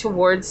moving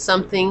towards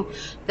something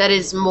that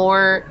is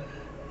more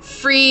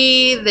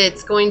free,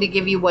 that's going to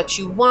give you what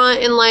you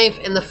want in life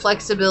and the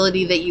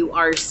flexibility that you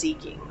are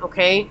seeking,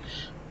 okay?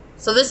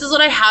 So this is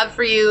what I have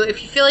for you.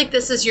 If you feel like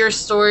this is your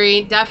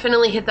story,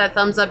 definitely hit that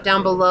thumbs up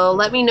down below.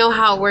 Let me know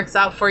how it works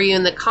out for you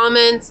in the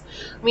comments.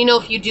 Let me know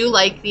if you do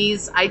like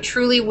these. I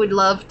truly would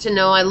love to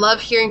know. I love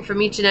hearing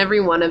from each and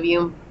every one of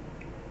you.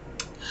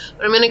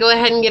 But I'm going to go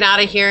ahead and get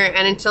out of here.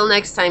 And until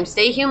next time,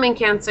 stay human,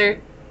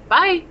 Cancer.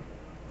 Bye.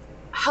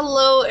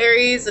 Hello,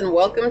 Aries, and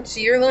welcome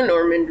to your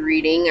Lenormand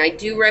reading. I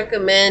do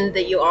recommend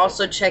that you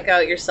also check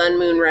out your Sun,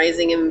 Moon,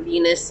 Rising, and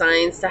Venus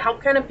signs to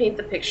help kind of paint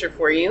the picture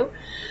for you.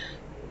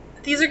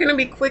 These are going to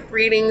be quick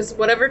readings.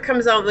 Whatever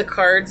comes out in the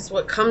cards is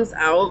what comes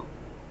out.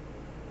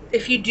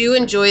 If you do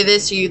enjoy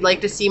this or you'd like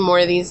to see more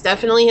of these,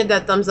 definitely hit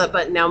that thumbs up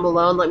button down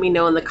below and let me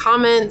know in the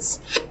comments.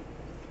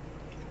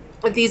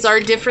 If these are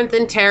different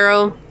than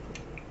tarot,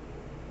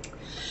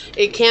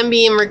 it can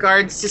be in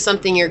regards to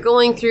something you're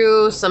going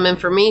through, some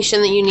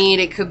information that you need.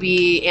 It could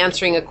be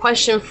answering a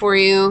question for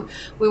you.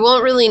 We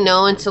won't really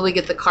know until we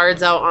get the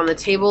cards out on the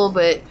table,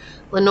 but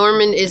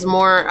Lenormand is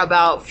more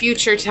about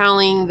future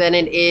telling than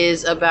it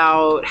is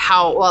about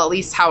how, well, at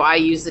least how I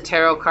use the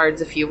tarot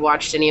cards if you've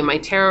watched any of my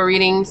tarot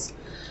readings.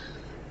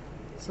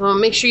 So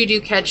make sure you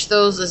do catch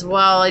those as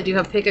well. I do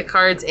have pick a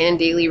cards and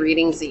daily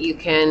readings that you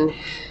can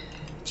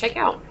check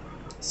out.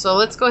 So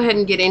let's go ahead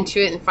and get into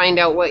it and find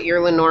out what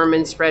your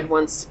Lenormand spread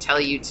wants to tell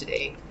you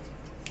today.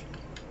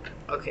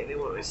 Okay, they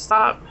want me to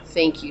stop.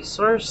 Thank you,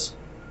 Source.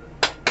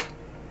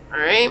 All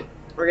right.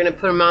 We're going to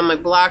put them on my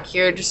block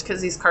here just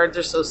because these cards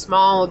are so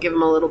small. We'll give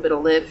them a little bit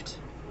of lift.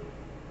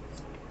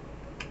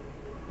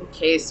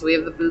 Okay, so we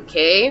have the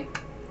bouquet,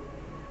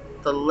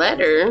 the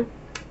letter,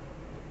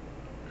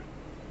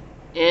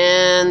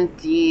 and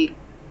the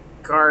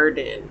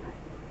garden.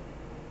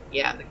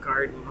 Yeah, the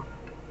garden.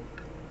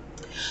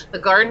 The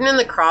garden and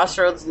the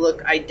crossroads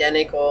look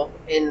identical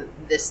in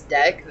this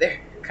deck. They're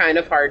kind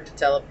of hard to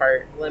tell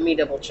apart. Let me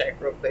double check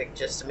real quick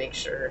just to make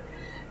sure.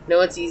 I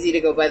know it's easy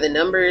to go by the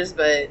numbers,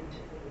 but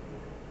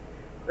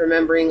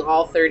remembering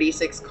all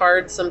 36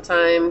 cards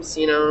sometimes,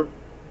 you know,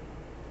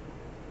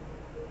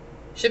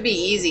 should be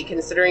easy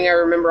considering I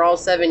remember all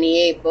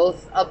 78,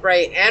 both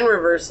upright and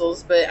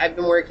reversals, but I've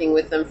been working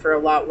with them for a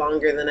lot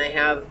longer than I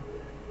have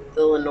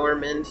the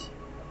Lenormand.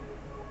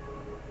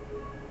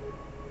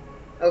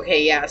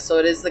 Okay, yeah, so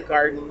it is the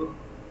garden.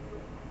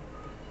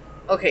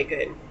 Okay,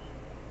 good.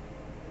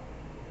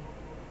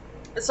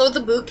 So the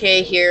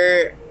bouquet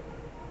here,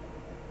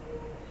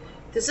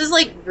 this is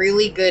like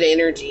really good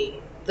energy.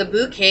 The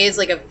bouquet is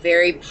like a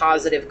very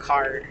positive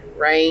card,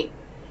 right?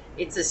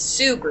 It's a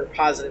super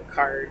positive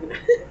card.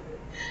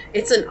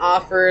 It's an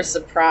offer, a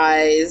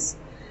surprise,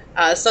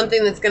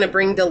 something that's going to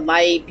bring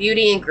delight,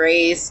 beauty and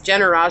grace,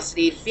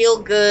 generosity,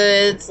 feel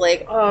goods.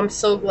 Like, oh, I'm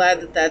so glad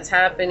that that's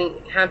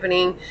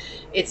happening.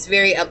 It's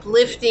very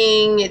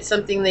uplifting. It's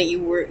something that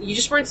you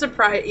just weren't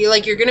surprised.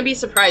 You're going to be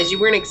surprised. You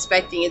weren't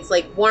expecting. It's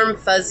like warm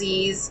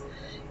fuzzies.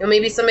 You know,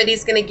 maybe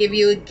somebody's going to give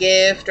you a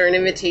gift or an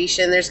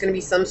invitation. There's going to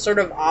be some sort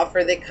of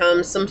offer that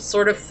comes, some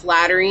sort of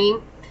flattery.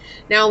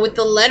 Now, with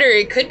the letter,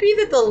 it could be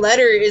that the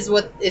letter is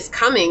what is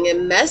coming, a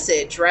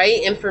message,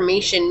 right?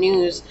 Information,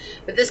 news.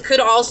 But this could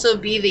also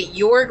be that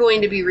you're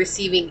going to be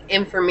receiving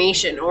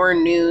information or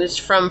news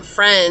from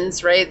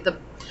friends, right? The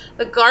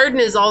garden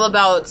is all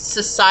about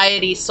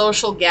society,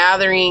 social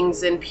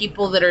gatherings, and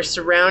people that are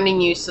surrounding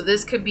you. So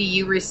this could be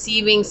you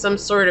receiving some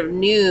sort of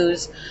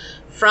news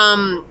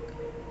from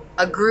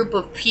a group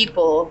of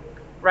people,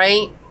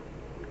 right?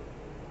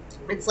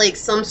 It's like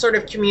some sort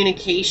of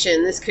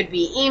communication. This could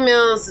be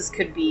emails, this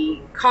could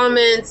be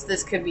comments,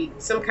 this could be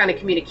some kind of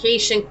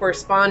communication,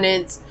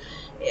 correspondence.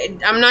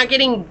 I'm not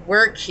getting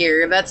work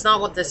here. That's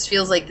not what this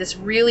feels like. This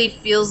really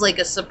feels like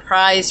a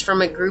surprise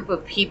from a group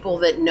of people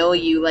that know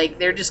you. Like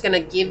they're just going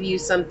to give you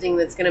something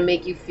that's going to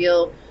make you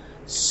feel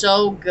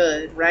so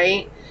good,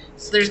 right?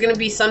 So there's going to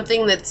be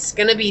something that's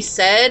going to be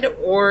said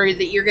or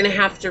that you're going to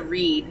have to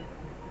read.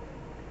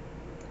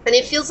 And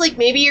it feels like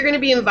maybe you're going to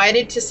be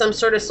invited to some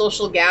sort of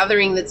social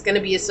gathering that's going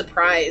to be a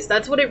surprise.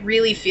 That's what it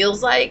really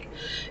feels like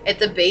at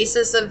the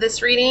basis of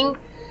this reading.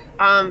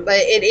 But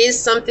it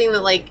is something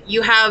that, like,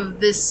 you have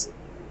this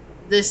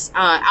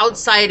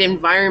outside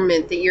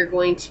environment that you're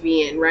going to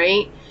be in,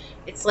 right?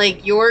 It's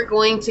like you're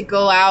going to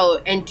go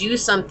out and do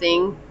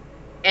something,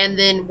 and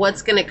then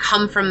what's going to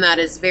come from that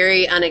is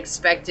very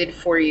unexpected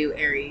for you,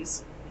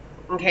 Aries.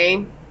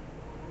 Okay?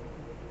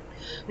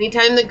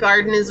 Anytime the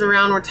garden is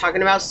around, we're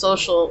talking about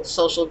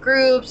social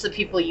groups, the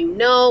people you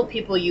know,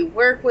 people you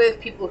work with,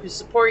 people who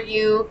support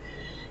you.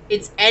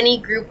 It's any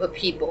group of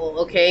people,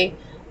 okay?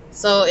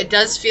 So it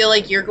does feel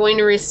like you're going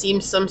to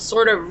receive some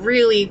sort of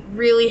really,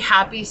 really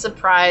happy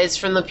surprise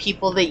from the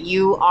people that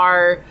you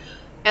are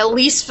at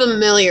least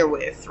familiar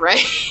with,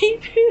 right?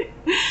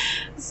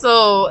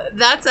 So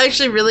that's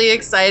actually really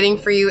exciting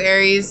for you,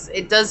 Aries.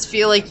 It does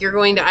feel like you're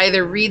going to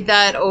either read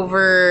that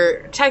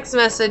over text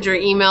message or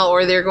email,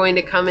 or they're going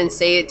to come and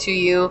say it to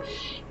you.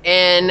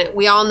 And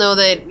we all know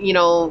that, you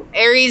know,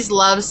 Aries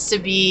loves to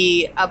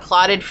be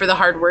applauded for the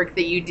hard work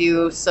that you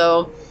do.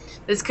 So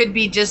this could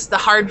be just the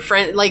hard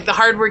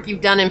work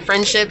you've done in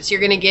friendships.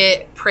 You're going to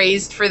get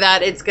praised for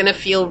that. It's going to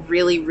feel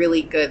really,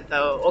 really good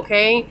though.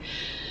 Okay.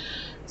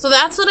 So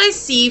that's what I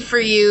see for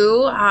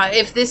you.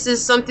 If this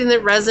is something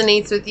that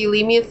resonates with you,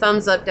 leave me a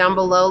thumbs up down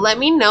below. Let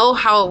me know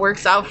how it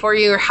works out for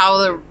you or how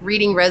the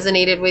reading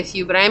resonated with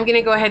you. But I am going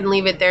to go ahead and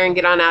leave it there and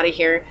get on out of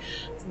here.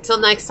 Until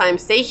next time,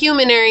 stay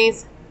human,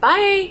 Aries.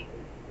 Bye.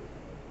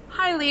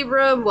 Hi,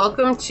 Libra.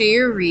 Welcome to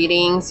your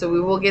reading. So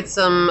we will get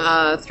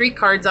some 3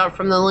 cards out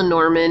from the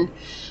Lenormand.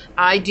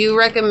 I do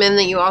recommend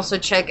that you also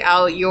check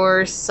out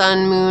your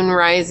sun, moon,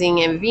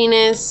 rising, and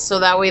Venus, so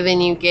that way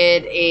then you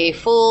get a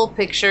full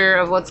picture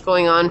of what's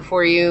going on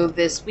for you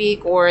this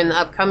week or in the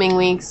upcoming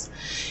weeks.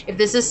 If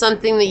this is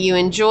something that you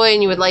enjoy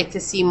and you would like to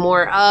see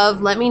more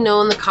of, let me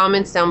know in the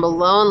comments down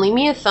below and leave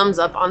me a thumbs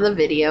up on the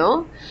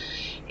video.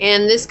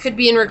 And this could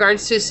be in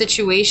regards to a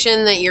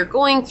situation that you're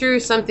going through,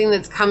 something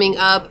that's coming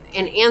up,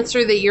 an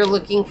answer that you're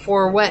looking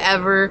for,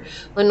 whatever.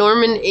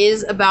 Lenormand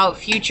is about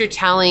future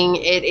telling.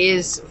 It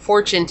is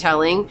fortune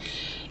telling.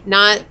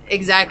 Not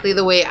exactly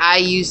the way I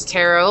use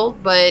tarot,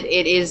 but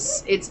it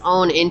is its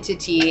own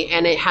entity,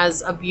 and it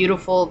has a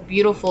beautiful,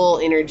 beautiful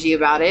energy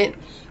about it.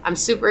 I'm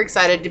super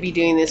excited to be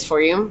doing this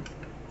for you.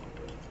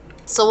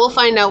 So we'll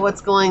find out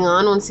what's going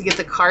on once you get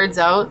the cards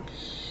out.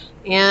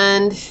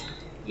 And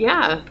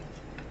yeah.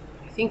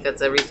 I think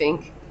that's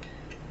everything.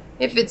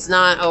 If it's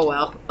not, oh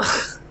well.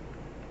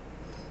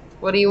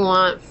 What do you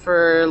want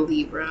for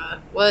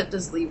Libra? What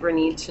does Libra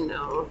need to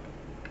know?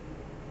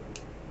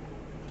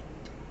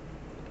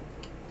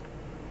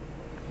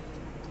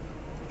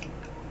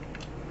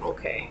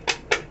 Okay.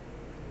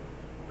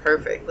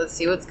 Perfect. Let's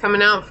see what's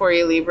coming out for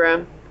you,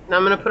 Libra. Now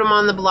I'm going to put them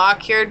on the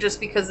block here just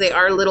because they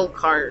are little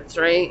cards,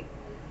 right?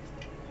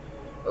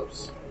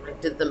 Oops. I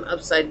did them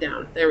upside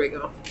down. There we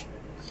go.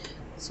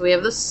 So we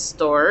have the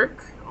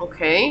stork.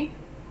 Okay,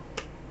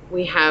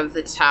 we have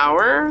the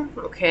tower,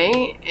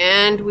 okay,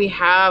 and we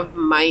have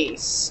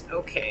mice,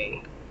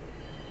 okay.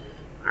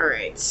 All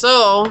right,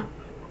 so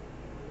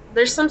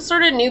there's some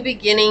sort of new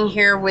beginning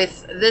here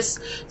with this.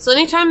 So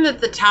anytime that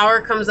the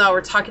tower comes out,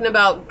 we're talking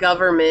about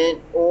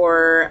government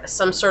or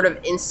some sort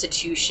of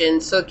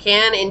institution. So it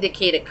can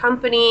indicate a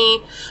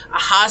company, a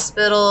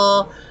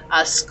hospital,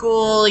 a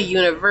school,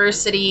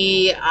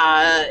 university.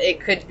 It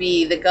could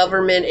be the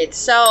government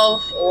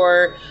itself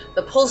or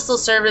the postal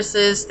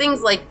services, things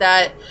like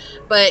that.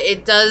 But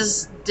it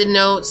does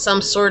denote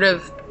some sort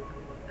of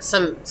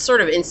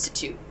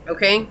institute,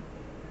 okay?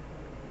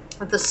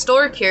 With the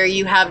stork here,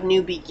 you have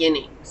new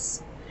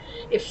beginnings.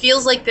 It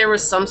feels like there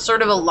was some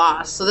sort of a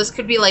loss. So this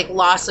could be like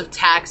loss of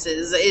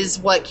taxes is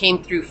what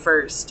came through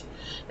first.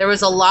 There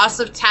was a loss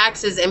of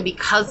taxes, and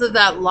because of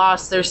that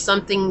loss, there's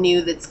something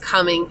new that's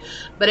coming.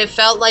 But it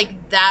felt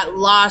like that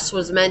loss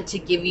was meant to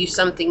give you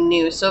something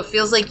new. So it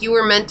feels like you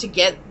were meant to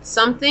get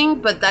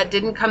something, but that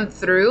didn't come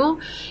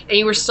through. And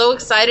you were so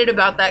excited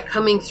about that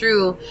coming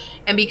through.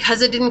 And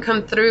because it didn't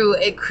come through,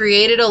 it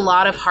created a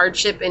lot of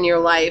hardship in your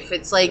life.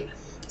 It's like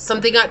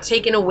something got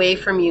taken away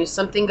from you.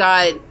 Something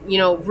got, you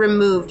know,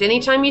 removed.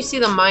 Anytime you see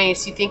the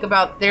mice, you think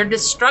about their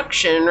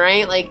destruction,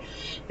 right? Like,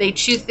 they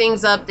chew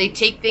things up, they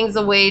take things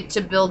away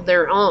to build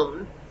their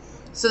own.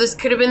 So this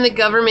could have been the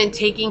government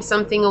taking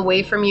something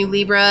away from you,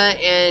 Libra,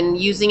 and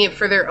using it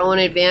for their own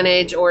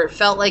advantage, or it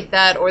felt like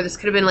that, or this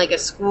could have been like a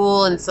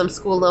school and some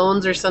school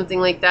loans or something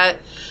like that.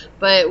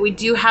 But we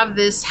do have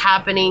this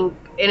happening,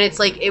 and it's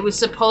like it was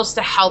supposed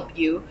to help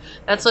you.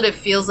 That's what it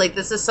feels like.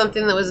 This is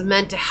something that was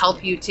meant to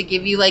help you, to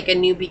give you like a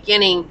new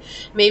beginning.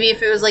 Maybe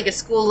if it was like a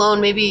school loan,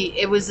 maybe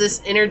it was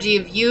this energy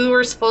of you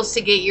were supposed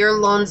to get your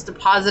loans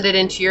deposited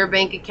into your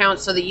bank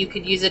account so that you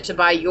could use it to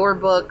buy your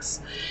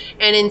books.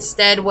 And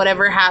instead,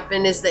 whatever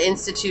happened is the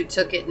institute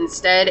took it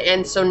instead.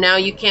 And so now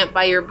you can't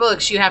buy your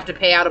books. You have to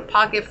pay out of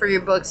pocket for your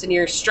books, and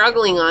you're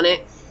struggling on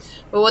it.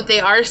 But what they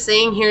are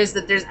saying here is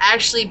that there's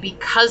actually,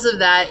 because of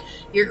that,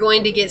 you're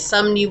going to get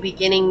some new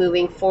beginning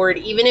moving forward,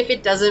 even if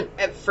it doesn't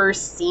at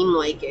first seem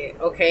like it,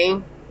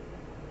 okay?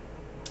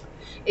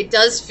 it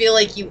does feel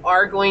like you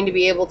are going to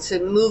be able to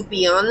move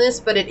beyond this,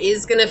 but it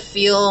is going to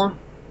feel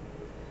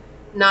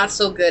not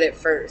so good at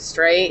first,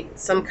 right?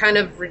 Some kind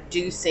of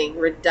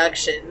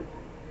reduction.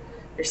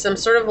 There's some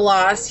sort of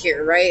loss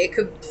here, right? It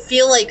could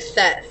feel like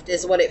theft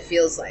is what it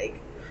feels like.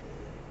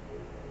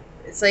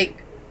 It's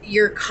like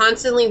you're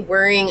constantly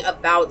worrying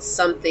about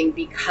something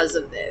because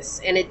of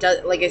this. And it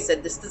does, like I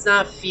said, this does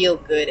not feel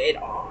good at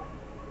all.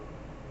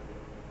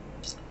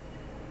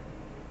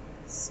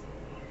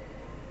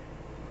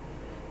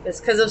 It's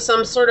because of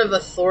some sort of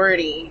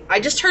authority. I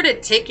just heard a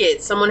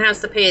ticket. Someone has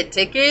to pay a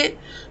ticket.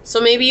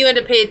 So maybe you had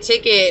to pay a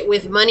ticket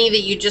with money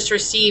that you just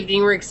received and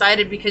you were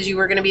excited because you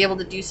were going to be able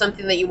to do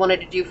something that you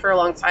wanted to do for a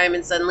long time,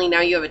 and suddenly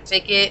now you have a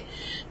ticket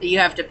that you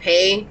have to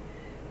pay.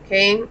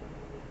 Okay?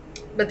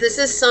 But this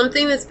is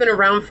something that's been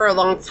around for a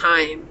long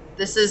time.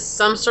 This is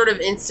some sort of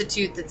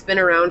institute that's been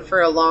around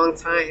for a long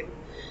time.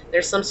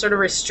 There's some sort of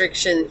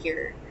restriction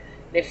here.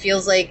 It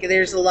feels like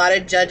there's a lot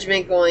of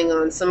judgment going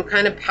on, some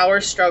kind of power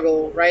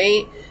struggle,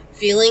 right?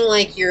 Feeling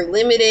like you're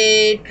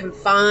limited,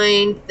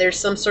 confined. There's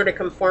some sort of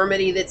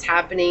conformity that's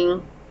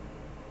happening.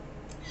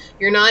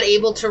 You're not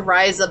able to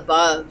rise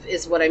above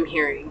is what I'm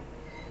hearing.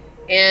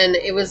 And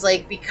it was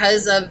like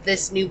because of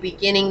this new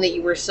beginning that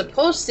you were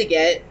supposed to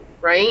get,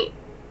 right?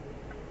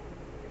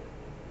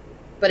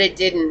 But it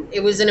didn't.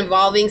 It was an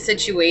evolving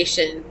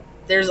situation.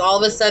 There's all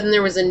of a sudden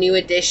there was a new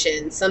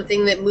addition,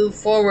 something that moved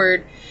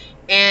forward,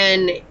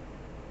 and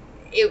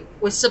it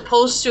was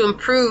supposed to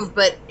improve,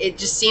 but it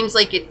just seems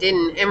like it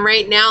didn't. And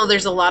right now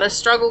there's a lot of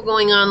struggle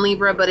going on,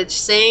 Libra, but it's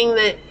saying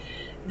that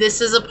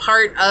this is a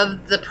part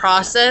of the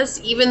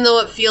process. Even though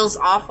it feels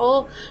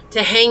awful,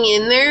 to hang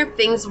in there,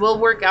 things will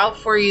work out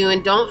for you,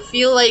 and don't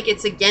feel like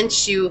it's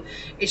against you.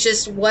 It's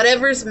just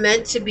whatever's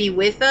meant to be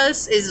with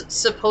us is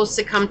supposed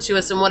to come to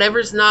us, and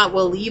whatever's not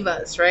will leave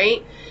us,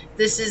 right?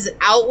 This is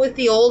out with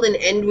the old and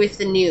end with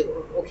the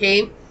new,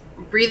 okay?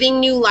 Breathing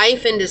new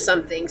life into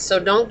something. So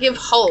don't give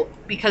hope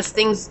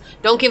because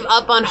don't give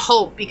up on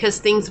hope because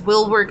things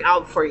will work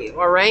out for you.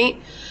 All right.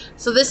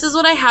 So this is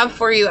what I have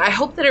for you. I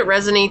hope that it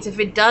resonates. If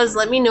it does,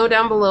 let me know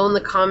down below in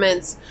the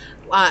comments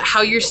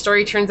how your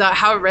story turns out,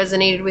 how it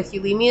resonated with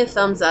you. Leave me a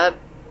thumbs up.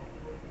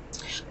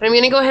 But I'm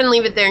going to go ahead and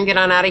leave it there and get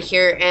on out of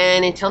here.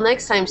 And until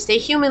next time, stay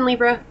human,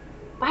 Libra.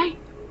 Bye.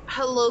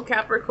 Hello,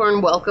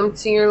 Capricorn. Welcome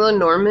to your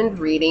Lenormand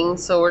reading.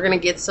 So we're going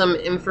to get some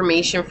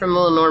information from the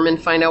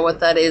Lenormand, find out what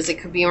that is. It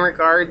could be in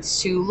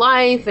regards to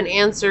life, an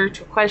answer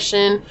to a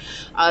question,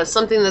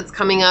 something that's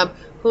coming up.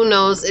 Who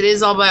knows? It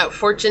is all about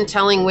fortune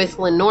telling with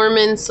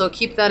Lenormand, so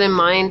keep that in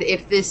mind.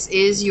 If this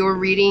is your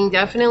reading,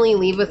 definitely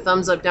leave a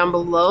thumbs up down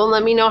below.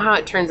 Let me know how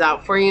it turns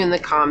out for you in the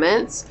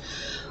comments.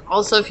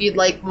 Also, if you'd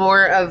like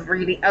more of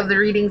the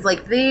readings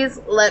like these,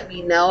 let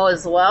me know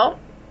as well.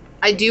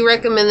 I do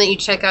recommend that you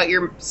check out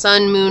your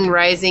sun, moon,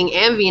 rising,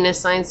 and Venus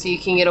signs so you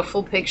can get a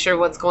full picture of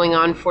what's going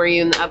on for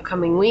you in the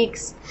upcoming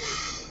weeks.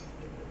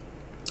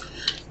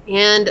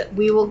 And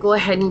we will go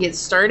ahead and get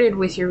started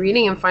with your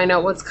reading and find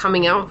out what's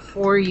coming out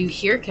for you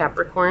here,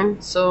 Capricorn.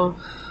 So,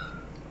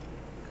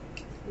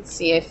 let's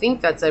see. I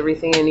think that's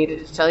everything I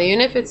needed to tell you.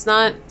 And if it's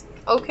not,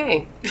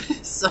 okay.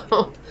 So,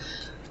 all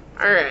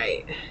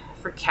right.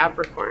 For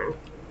Capricorn.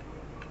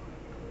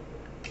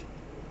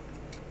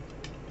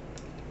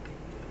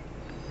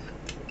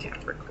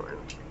 Capricorn.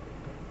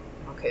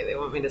 Okay, they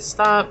want me to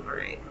stop. All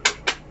right.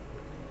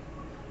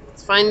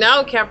 Let's find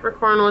out,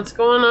 Capricorn, what's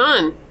going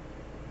on.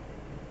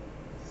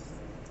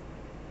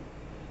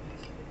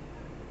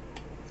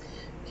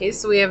 Okay,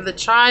 so we have the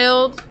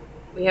child.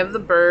 We have the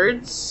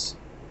birds.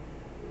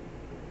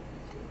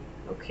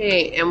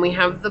 Okay, and we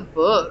have the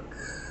book.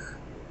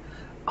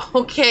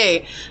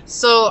 Okay,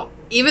 so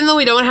even though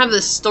we don't have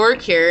the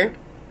stork here,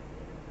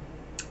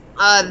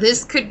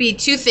 this could be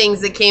two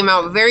things that came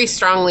out very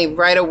strongly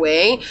right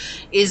away.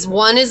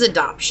 One is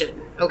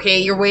adoption. Okay,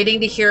 you're waiting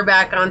to hear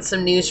back on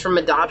some news from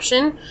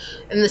adoption.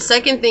 And the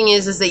second thing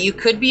is that you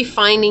could be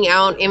finding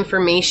out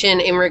information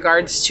in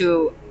regards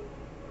to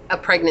a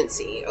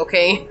pregnancy,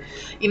 okay?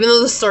 Even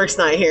though the stork's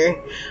not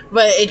here.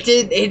 But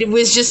it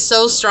was just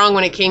so strong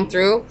when it came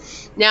through.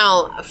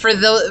 Now, for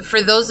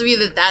those of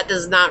you that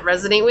does not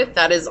resonate with,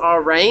 that is all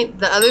right.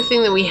 The other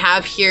thing that we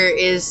have here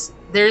is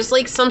there's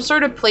like some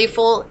sort of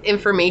playful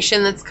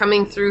information that's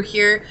coming through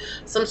here,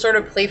 some sort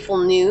of playful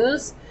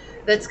news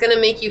that's going to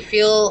make you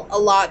feel a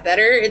lot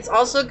better. It's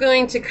also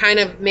going to kind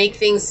of make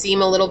things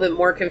seem a little bit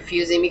more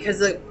confusing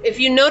because if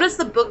you notice,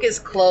 the book is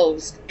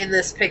closed in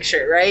this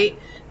picture, right?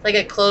 It's like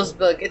a closed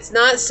book. It's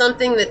not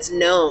something that's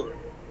known,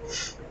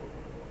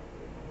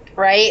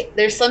 right?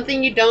 There's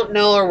something you don't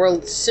know or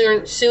will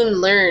soon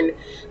learn.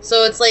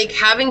 So it's like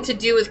having to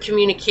do with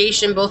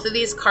communication. Both of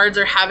these cards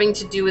are having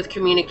to do with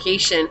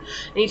communication.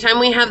 Anytime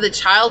we have the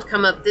child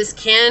come up, this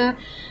can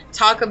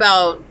talk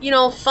about, you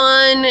know,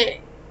 fun,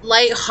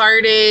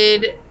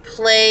 lighthearted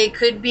play.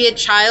 Could be a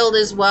child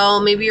as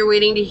well. Maybe you're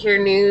waiting to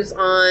hear news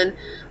on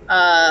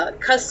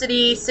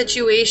custody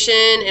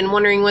situation and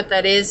wondering what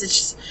that is. It's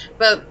just,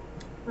 but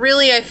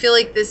really, I feel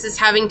like this is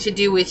having to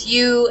do with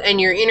you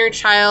and your inner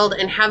child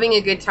and having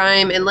a good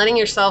time and letting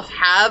yourself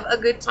have a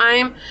good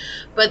time.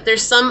 But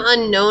there's some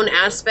unknown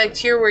aspect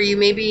here where you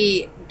may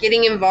be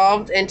getting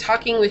involved and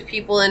talking with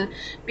people and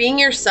being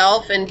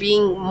yourself and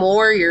being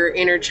more your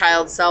inner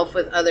child self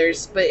with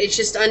others. But it's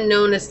just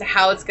unknown as to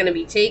how it's going to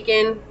be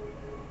taken.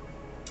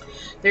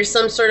 There's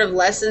some sort of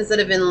lessons that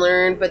have been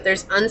learned, but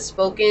there's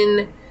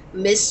unspoken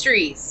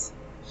mysteries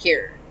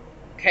here.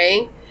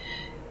 Okay?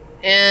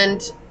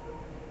 And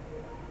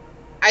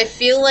I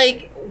feel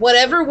like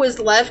whatever was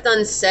left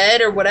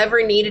unsaid or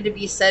whatever needed to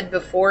be said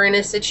before in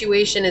a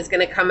situation is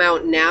going to come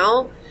out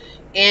now,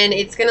 and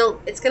it's going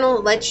to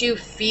let you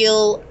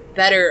feel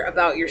better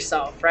about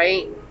yourself,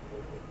 right?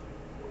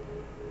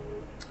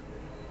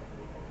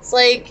 It's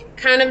like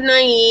kind of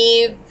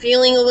naive,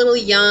 feeling a little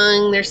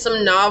young. There's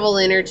some novel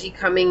energy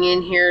coming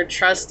in here,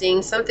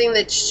 trusting, something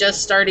that's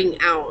just starting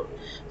out.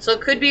 So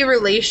it could be a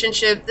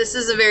relationship. This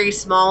is a very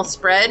small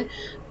spread.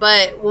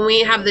 But when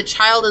we have the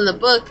child in the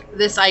book,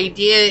 this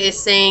idea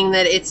is saying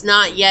that it's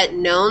not yet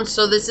known.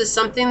 So this is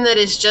something that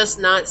is just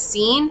not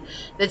seen,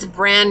 that's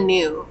brand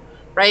new,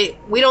 right?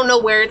 We don't know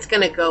where it's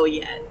going to go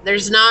yet.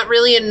 There's not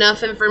really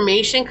enough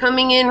information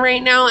coming in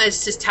right now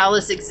as to tell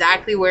us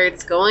exactly where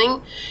it's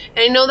going. And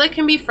I know that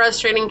can be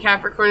frustrating,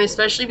 Capricorn,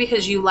 especially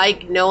because you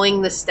like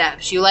knowing the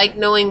steps. You like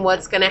knowing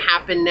what's going to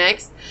happen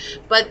next.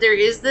 But there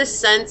is this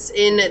sense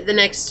in the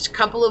next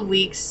couple of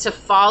weeks to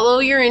follow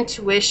your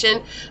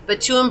intuition, but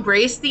to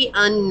embrace the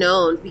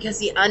unknown, because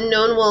the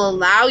unknown will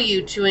allow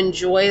you to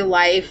enjoy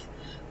life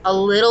a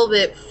little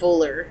bit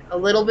fuller, a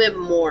little bit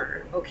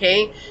more,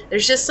 okay?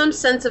 There's just some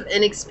sense of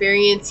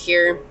inexperience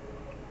here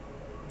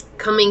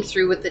coming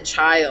through with the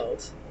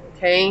child,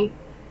 okay?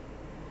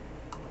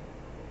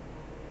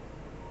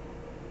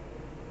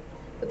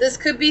 But this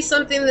could be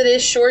something that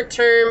is short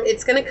term.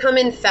 It's going to come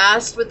in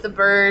fast with the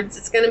birds.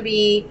 It's going to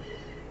be,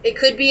 it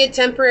could be a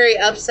temporary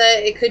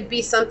upset. It could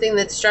be something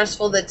that's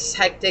stressful, that's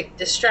hectic,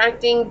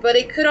 distracting, but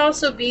it could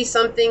also be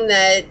something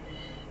that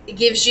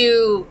gives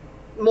you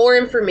more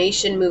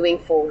information moving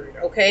forward,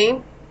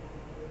 okay?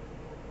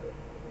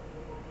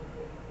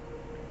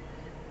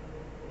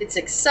 It's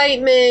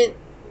excitement,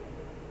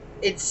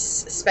 it's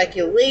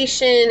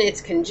speculation, it's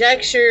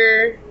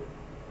conjecture.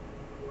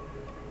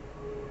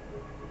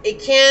 It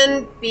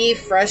can be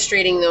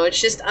frustrating, though. It's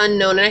just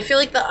unknown. And I feel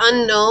like the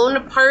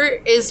unknown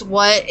part is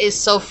what is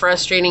so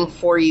frustrating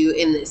for you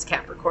in this,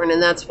 Capricorn.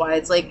 And that's why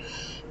it's like,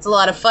 it's a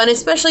lot of fun,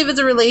 especially if it's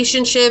a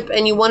relationship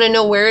and you want to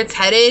know where it's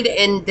headed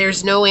and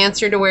there's no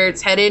answer to where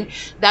it's headed.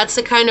 That's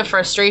the kind of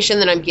frustration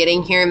that I'm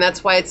getting here. And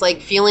that's why it's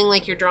like feeling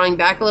like you're drawing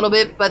back a little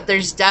bit, but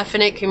there's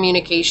definite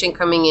communication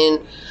coming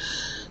in.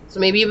 So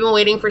maybe you've been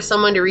waiting for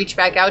someone to reach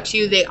back out to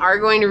you. They are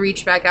going to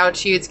reach back out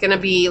to you. It's going to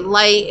be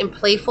light and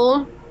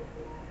playful.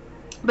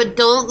 But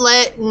don't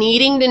let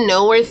needing to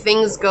know where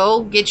things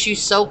go get you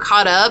so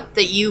caught up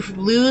that you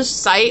lose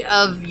sight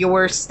of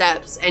your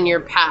steps and your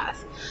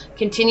path.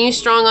 Continue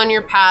strong on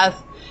your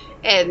path,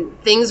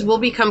 and things will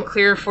become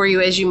clearer for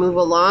you as you move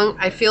along.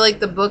 I feel like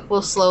the book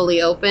will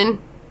slowly open,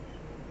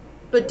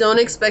 but don't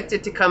expect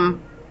it to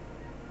come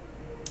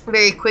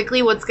very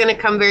quickly. What's going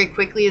to come very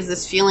quickly is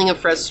this feeling of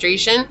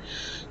frustration.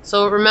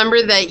 So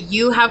remember that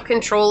you have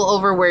control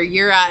over where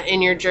you're at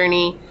in your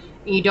journey.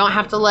 You don't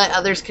have to let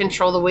others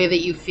control the way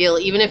that you feel.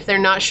 Even if they're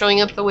not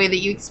showing up the way that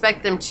you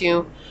expect them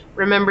to,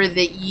 remember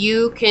that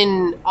you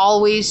can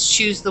always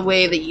choose the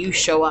way that you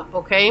show up,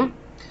 okay?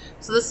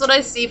 So this is what I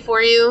see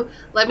for you.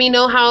 Let me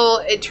know how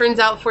it turns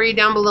out for you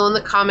down below in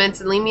the comments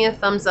and leave me a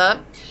thumbs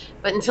up.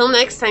 But until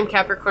next time,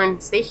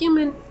 Capricorn, stay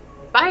human.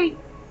 Bye.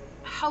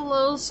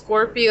 Hello,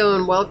 Scorpio,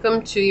 and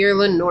welcome to your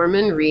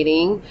Lenormand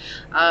reading.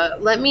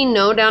 Let me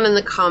know down in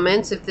the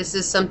comments if this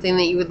is something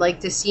that you would like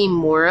to see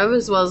more of,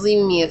 as well as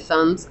leaving me a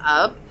thumbs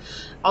up.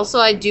 Also,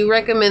 I do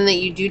recommend that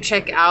you do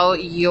check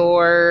out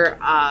your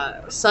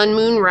Sun,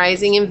 Moon,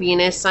 Rising, and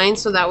Venus sign,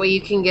 so that way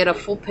you can get a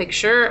full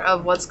picture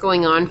of what's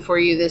going on for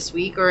you this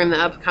week or in the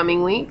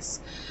upcoming weeks.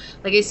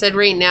 Like I said,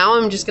 right now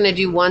I'm just going to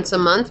do once a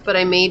month, but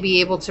I may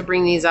be able to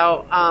bring these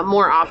out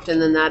more often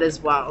than that as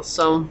well.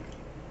 So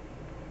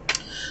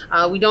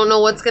we don't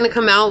know what's going to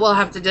come out. We'll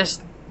have to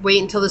just wait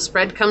until the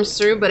spread comes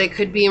through, but it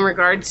could be in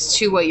regards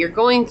to what you're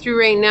going through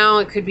right now.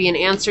 It could be an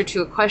answer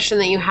to a question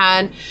that you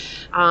had.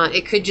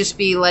 It could just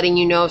be letting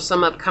you know of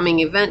some upcoming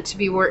event to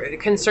be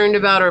concerned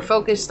about or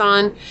focused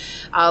on.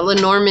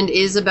 Lenormand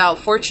is about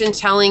fortune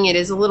telling. It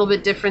is a little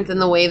bit different than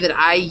the way that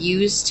I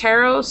use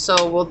tarot,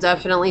 so we'll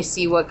definitely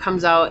see what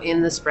comes out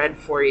in the spread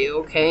for you,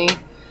 okay?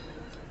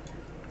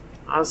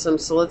 Awesome.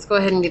 So let's go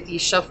ahead and get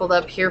these shuffled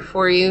up here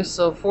for you.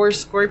 So for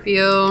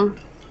Scorpio,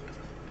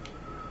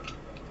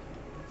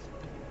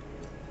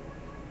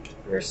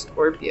 where's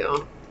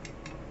Scorpio?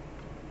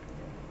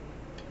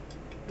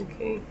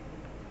 Okay.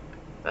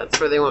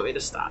 That's where they want me to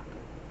stop.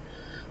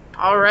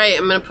 All right,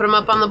 I'm going to put them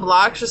up on the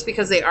blocks just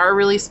because they are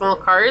really small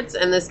cards,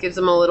 and this gives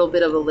them a little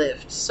bit of a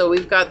lift. So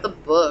we've got the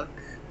book.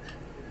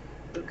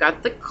 We've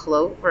got the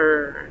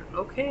clover.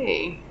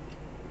 Okay.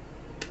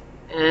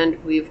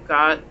 And we've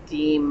got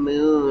the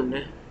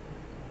moon.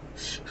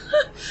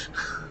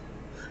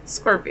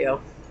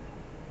 Scorpio.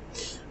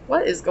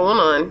 What is going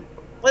on?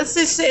 Let's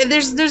just say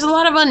there's a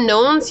lot of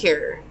unknowns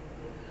here.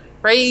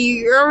 Right?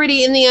 You're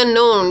already in the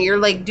unknown. You're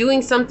like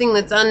doing something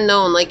that's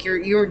unknown. Like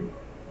you're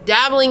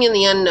dabbling in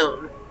the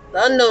unknown.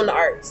 The unknown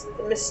arts.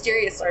 The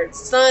mysterious arts.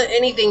 It's not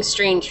anything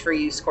strange for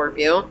you,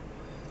 Scorpio.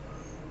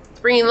 It's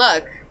bringing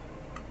luck.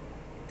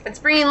 It's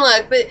bringing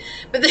luck. But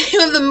then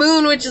you have the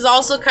moon, which is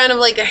also kind of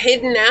like a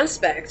hidden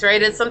aspect,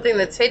 right? It's something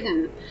that's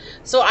hidden.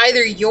 So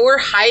either you're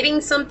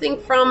hiding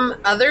something from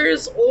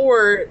others,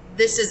 or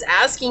this is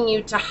asking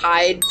you to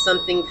hide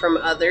something from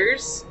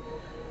others.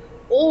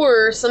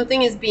 Or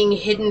something is being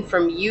hidden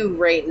from you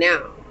right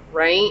now,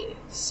 right?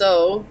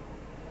 So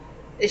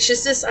it's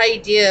just this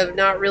idea of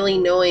not really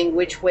knowing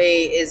which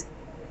way is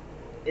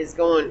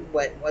going,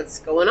 what's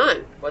going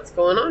on? What's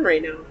going on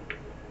right now?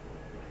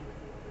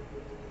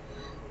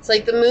 It's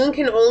like the moon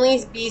can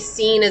only be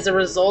seen as a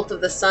result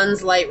of the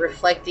sun's light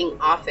reflecting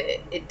off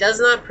it. It does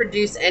not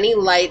produce any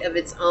light of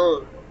its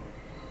own.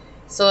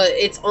 So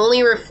it's only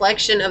a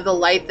reflection of the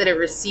light that it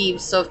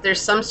receives. So if there's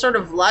some sort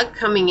of luck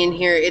coming in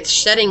here, it's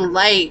shedding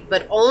light,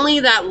 but only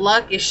that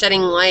luck is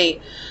shedding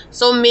light.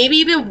 So maybe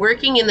you've been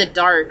working in the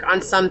dark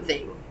on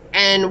something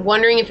and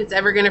wondering if it's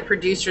ever going to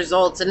produce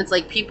results. And it's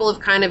like people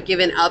have kind of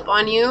given up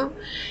on you.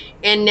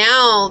 And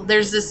now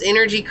there's this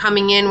energy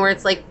coming in where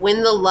it's like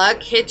when the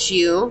luck hits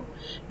you,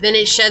 then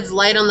it sheds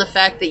light on the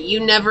fact that you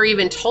never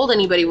even told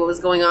anybody what was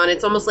going on.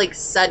 It's almost like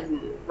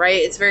sudden,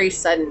 right? It's very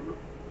sudden.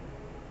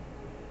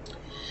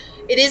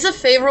 It is a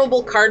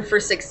favorable card for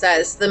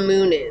success. The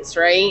moon is,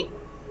 right?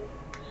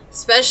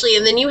 Especially,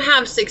 and then you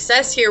have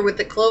success here with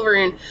the clover.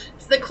 And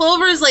the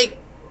clover is like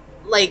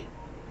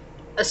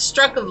a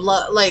stroke of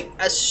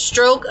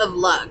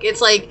luck, It's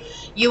like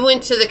you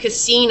went to the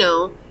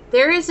casino.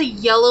 There is a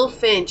yellow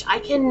finch. I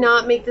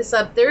cannot make this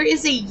up. There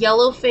is a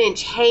yellow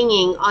finch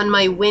hanging on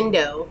my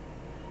window.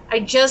 I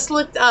just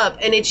looked up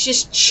and it's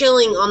just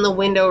chilling on the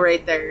window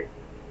right there.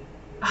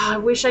 Oh, I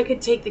wish I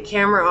could take the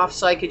camera off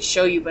so I could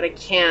show you, but I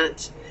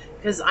can't.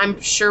 Because I'm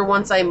sure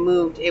once I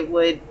moved, it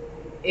would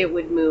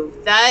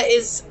move. That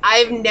is,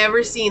 I've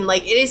never seen,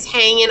 like, it is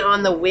hanging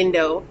on the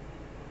window.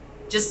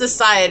 Just the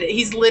side.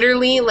 He's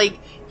literally, like,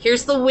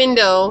 here's the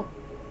window,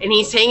 and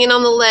he's hanging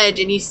on the ledge,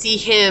 and you see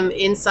him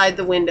inside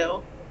the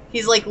window.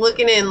 He's, like,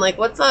 looking in, like,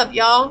 what's up,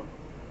 y'all?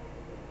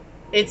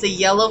 It's a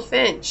yellow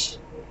finch.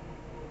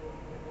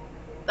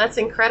 That's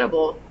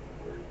incredible.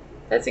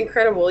 That's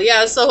incredible.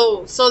 Yeah,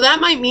 so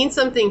that might mean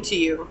something to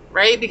you,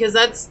 right? Because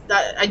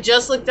I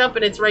just looked up,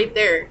 and it's right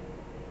there.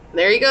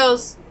 There he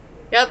goes.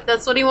 Yep,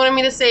 that's what he wanted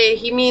me to say.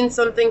 He means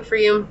something for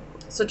you.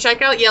 So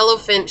check out yellow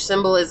finch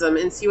symbolism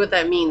and see what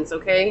that means,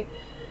 okay?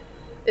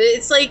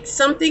 It's like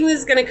something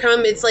is going to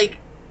come. It's like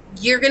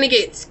you're going to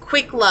get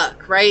quick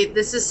luck, right?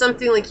 This is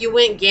something like you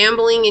went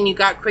gambling and you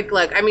got quick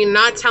luck. I mean,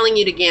 not telling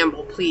you to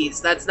gamble,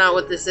 please. That's not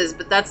what this is.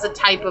 But that's the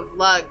type of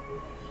luck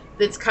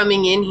that's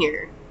coming in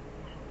here,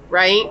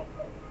 right?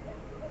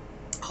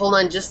 Hold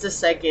on just a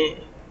second.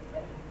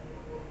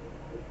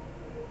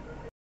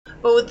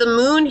 But with the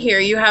moon here,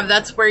 you have,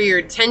 that's where your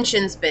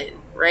attention's been,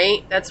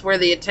 right? That's where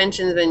the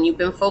attention's been. You've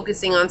been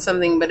focusing on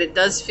something, but it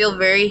does feel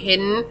very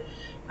hidden,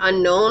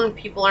 unknown.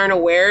 People aren't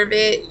aware of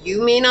it.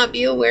 You may not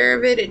be aware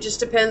of it. It just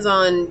depends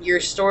on your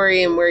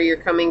story and where you're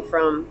coming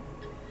from.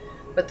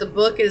 But the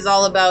book is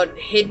all about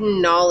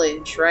hidden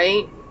knowledge,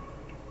 right?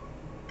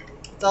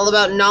 It's all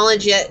about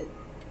knowledge yet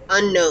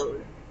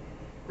unknown.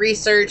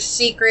 Research,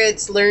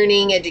 secrets,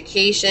 learning,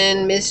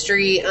 education,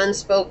 mystery,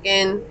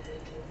 unspoken.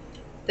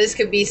 This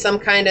could be some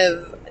kind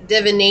of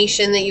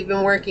divination that you've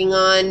been working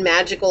on,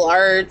 magical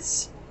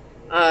arts.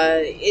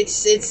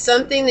 It's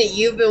something that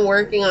you've been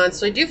working on.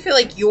 So I do feel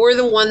like you're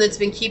the one that's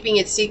been keeping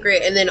it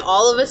secret, and then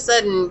all of a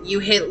sudden you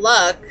hit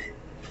luck,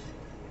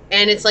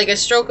 and it's like a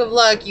stroke of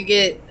luck. You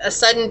get a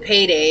sudden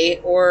payday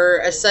or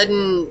a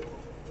sudden,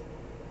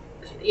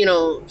 you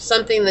know,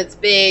 something that's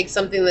big,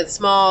 something that's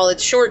small.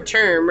 It's short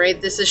term, right?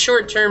 This is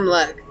short term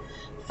luck.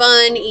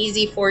 Fun,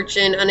 easy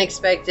fortune,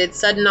 unexpected,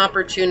 sudden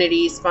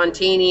opportunity,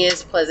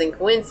 spontaneous, pleasant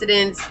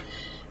coincidence.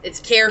 It's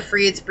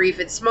carefree, it's brief,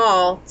 it's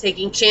small,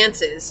 taking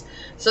chances.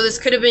 So this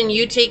could have been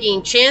you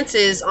taking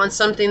chances on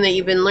something that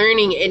you've been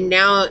learning, and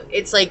now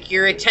it's like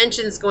your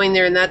attention's going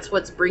there, and that's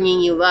what's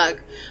bringing you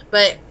luck.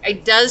 But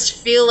it does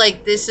feel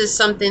like this is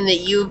something that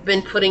you've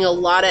been putting a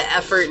lot of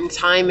effort and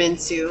time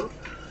into.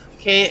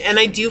 Okay, and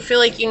I do feel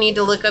like you need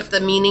to look up the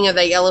meaning of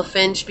that yellow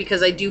finch,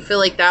 because I do feel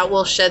like that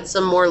will shed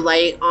some more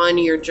light on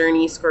your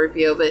journey,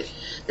 Scorpio. But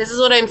this is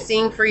what I'm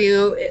seeing for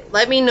you.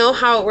 Let me know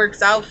how it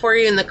works out for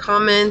you in the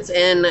comments,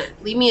 and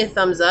leave me a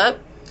thumbs up.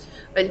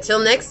 But until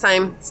next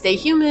time, stay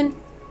human.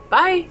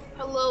 Bye.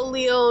 Hello,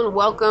 Leo, and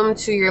welcome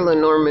to your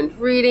Lenormand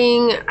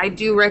reading. I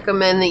do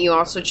recommend that you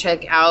also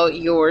check out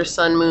your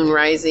sun, moon,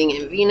 rising,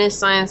 and Venus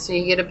signs so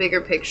you get a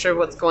bigger picture of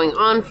what's going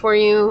on for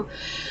you.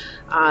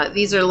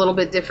 These are a little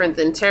bit different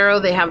than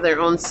tarot. They have their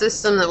own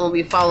system that we'll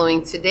be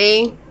following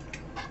today.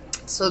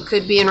 So it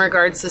could be in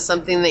regards to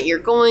something that you're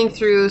going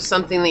through,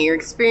 something that you're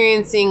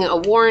experiencing, a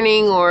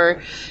warning,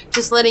 or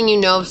just letting you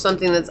know of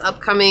something that's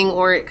upcoming,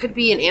 or it could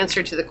be an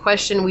answer to the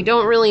question. We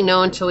don't really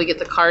know until we get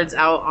the cards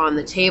out on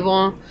the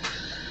table.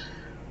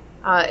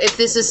 If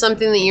this is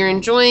something that you're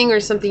enjoying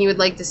or something you would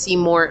like to see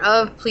more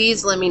of,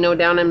 please let me know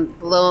down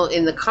below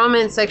in the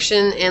comment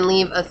section and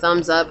leave a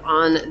thumbs up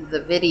on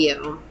the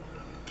video.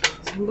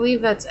 I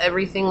believe that's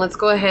everything. Let's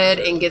go ahead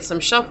and get some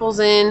shuffles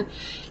in,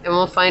 and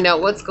we'll find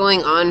out what's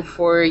going on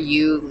for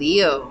you,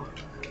 Leo.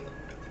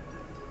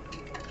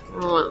 I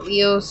want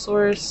Leo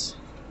source.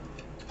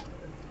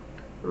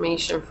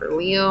 Information for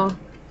Leo.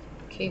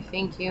 Okay,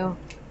 thank you.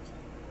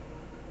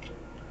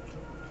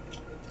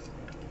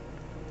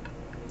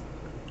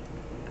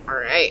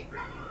 Alright.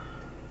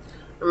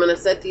 I'm going to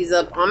set these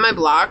up on my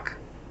block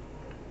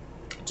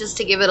just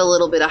to give it a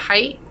little bit of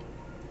height.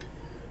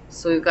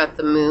 So we've got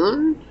the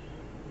moon,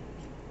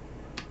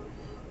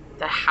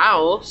 the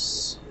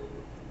house,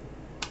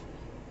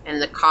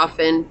 and the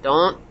coffin.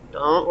 Don't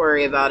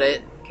worry about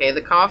it. Okay,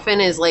 the coffin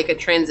is like a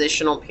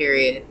transitional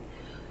period.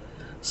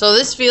 So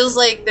this feels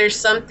like there's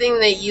something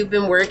that you've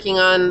been working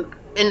on,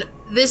 and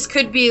this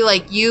could be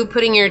like you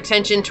putting your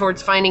attention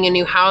towards finding a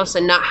new house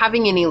and not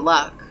having any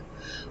luck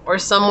or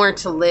somewhere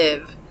to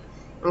live.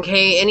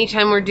 Okay,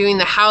 anytime we're doing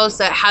the house,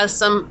 that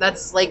has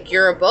that's like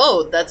your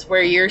abode. That's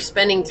where you're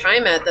spending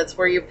time at. That's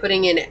where you're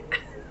putting in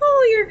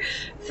all your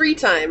free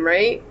time,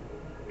 right?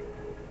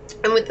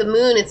 And with the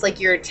moon, it's like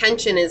your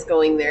attention is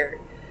going there.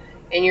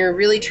 And you're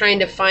really trying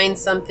to find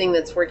something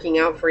that's working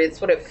out for you.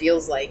 It's what it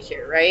feels like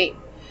here, right?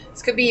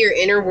 This could be your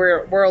inner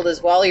world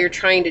as well. You're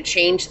trying to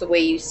change the way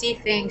you see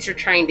things. You're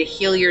trying to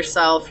heal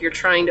yourself. You're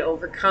trying to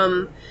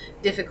overcome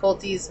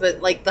difficulties. But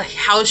like the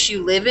house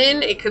you live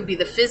in, it could be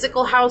the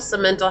physical house, the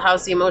mental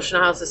house, the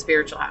emotional house, the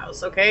spiritual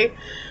house, okay?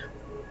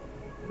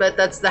 But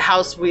that's the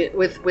house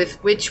with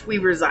which we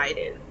reside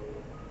in.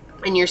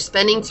 And you're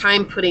spending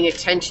time putting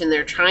attention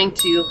there, trying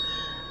to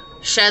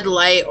shed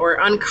light or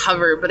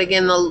uncover. But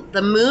again,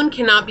 the moon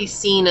cannot be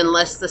seen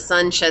unless the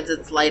sun sheds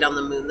its light on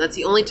the moon. That's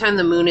the only time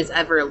the moon is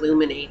ever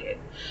illuminated.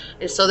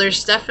 And so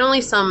there's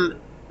definitely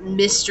some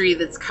mystery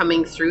that's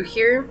coming through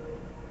here.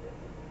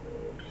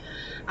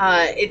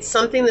 It's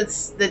something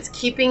that's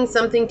keeping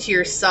something to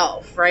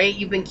yourself, right?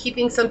 You've been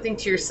keeping something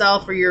to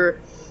yourself, or you're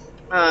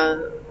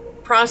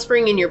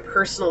prospering in your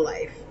personal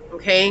life,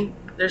 okay?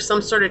 There's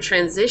some sort of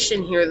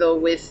transition here, though,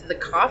 with the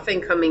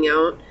coffin coming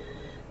out.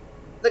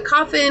 The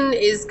coffin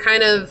is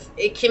kind of,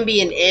 it can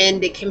be an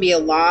end, it can be a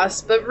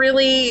loss, but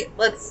really,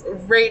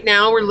 right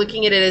now we're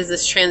looking at it as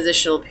this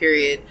transitional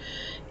period.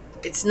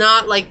 It's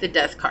not like the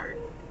death card.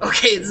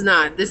 Okay, it's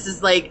not. This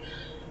is like,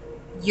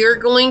 you're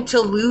going to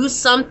lose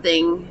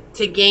something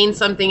to gain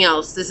something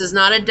else. This is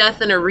not a death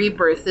and a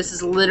rebirth. This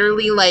is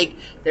literally like,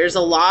 there's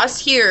a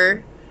loss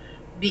here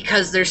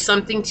because there's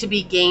something to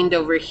be gained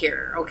over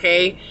here,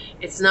 okay?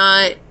 It's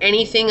not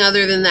anything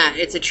other than that.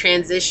 It's a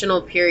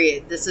transitional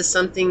period. This is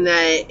something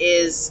that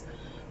is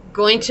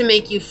going to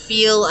make you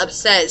feel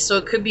upset. So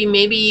it could be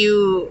maybe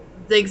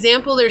the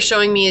example they're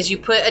showing me is you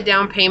put a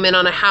down payment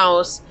on a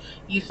house.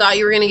 You thought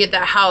you were going to get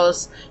that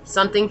house.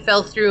 Something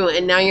fell through,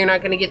 and now you're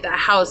not going to get that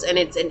house, and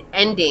it's an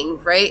ending,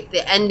 right?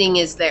 The ending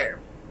is there.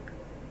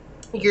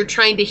 You're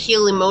trying to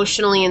heal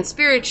emotionally and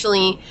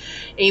spiritually,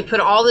 and you put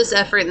all this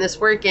effort and this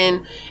work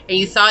in, and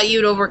you thought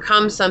you'd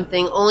overcome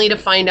something, only to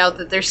find out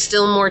that there's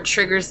still more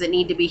triggers that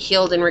need to be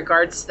healed in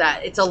regards to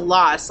that. It's a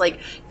loss.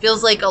 Like,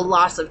 feels like a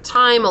loss of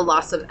time, a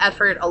loss of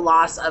effort, a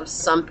loss of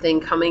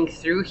something coming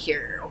through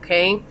here,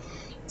 okay?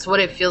 It's what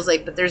it feels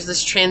like. But there's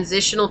this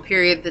transitional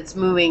period that's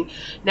moving.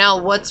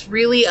 Now, what's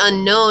really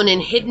unknown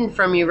and hidden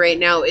from you right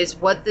now is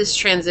what this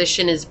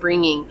transition is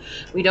bringing.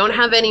 We don't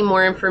have any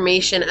more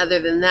information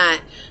other than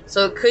that.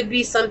 So it could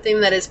be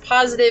something that is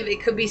positive.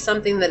 It could be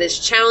something that is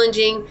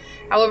challenging.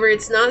 However,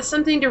 it's not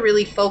something to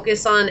really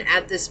focus on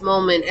at this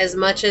moment as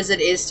much as it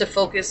is to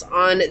focus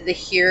on the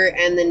here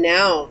and the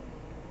now.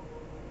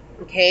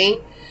 Okay?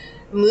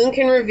 Moon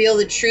can reveal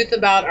the truth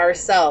about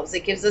ourselves. It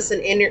gives us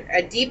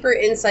a deeper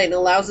insight and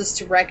allows us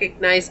to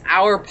recognize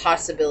our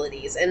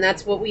possibilities. And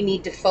that's what we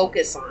need to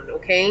focus on,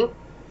 okay?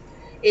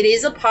 It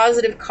is a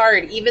positive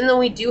card. Even though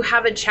we do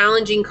have a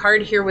challenging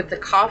card here with the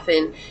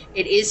coffin,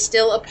 it is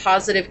still a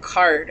positive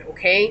card,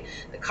 okay?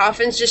 The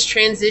coffin's just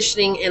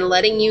transitioning and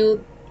letting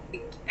you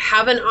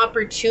have an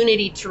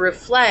opportunity to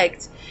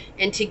reflect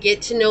and to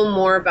get to know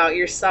more about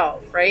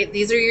yourself, right?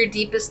 These are your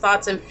deepest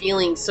thoughts and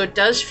feelings. So it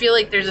does feel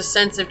like there's a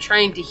sense of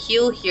trying to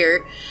heal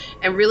here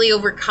and really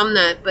overcome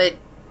that. But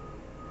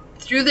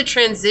through the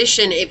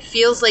transition, it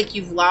feels like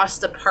you've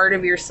lost a part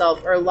of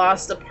yourself or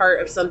lost a part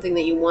of something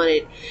that you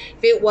wanted.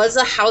 If it was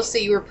a house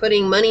that you were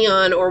putting money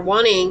on or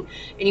wanting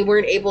and you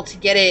weren't able to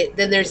get it,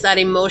 then there's that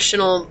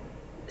emotional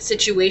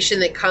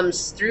situation that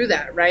comes through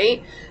that,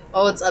 right?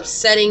 Oh, it's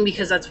upsetting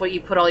because that's what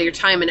you put all your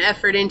time and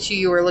effort into.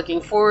 You were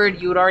looking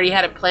forward. You had already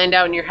had it planned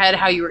out in your head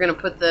how you were going to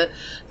put the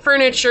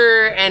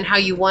furniture and how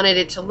you wanted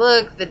it to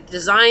look, the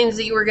designs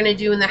that you were going to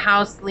do in the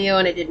house, Leo,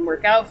 and it didn't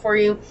work out for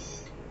you.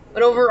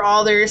 But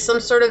overall, there is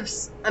some sort of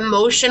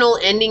emotional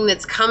ending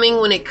that's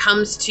coming when it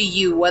comes to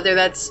you, whether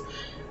that's,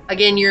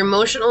 again, your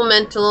emotional,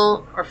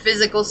 mental, or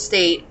physical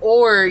state,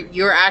 or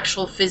your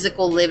actual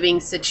physical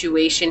living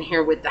situation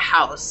here with the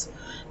house.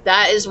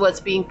 That is what's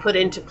being put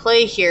into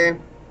play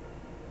here.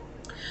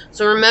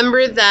 So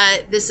remember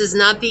that this is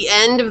not the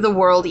end of the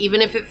world,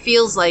 even if it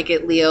feels like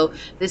it, Leo.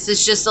 This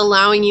is just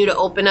allowing you to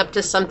open up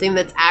to something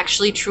that's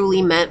actually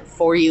truly meant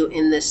for you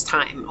in this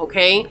time,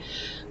 okay?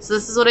 So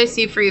this is what I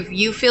see for you. If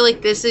you feel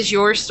like this is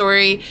your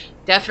story,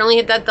 definitely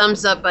hit that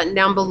thumbs up button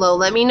down below.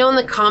 Let me know in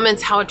the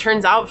comments how it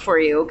turns out for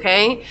you,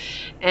 okay?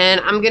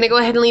 And I'm going to go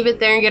ahead and leave it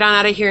there and get on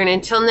out of here. And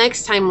until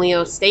next time,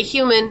 Leo, stay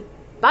human.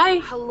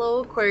 Bye.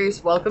 Hello,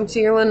 Aquarius. Welcome to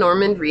your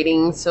Lenormand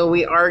reading. So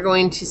we are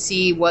going to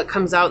see what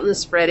comes out in the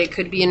spread. It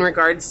could be in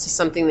regards to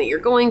something that you're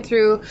going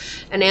through,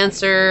 an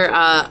answer,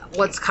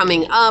 what's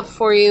coming up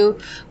for you.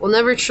 We'll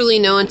never truly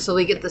know until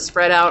we get the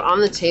spread out on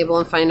the table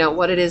and find out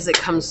what it is that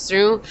comes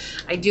through.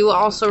 I do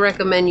also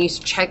recommend you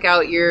check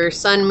out your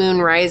sun, moon,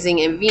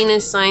 rising, and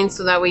Venus signs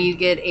so that way you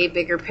get a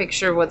bigger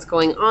picture of what's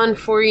going on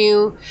for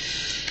you.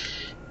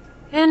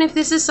 And if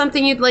this is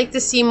something you'd like to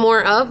see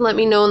more of, let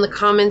me know in the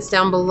comments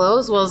down below,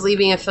 as well as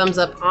leaving a thumbs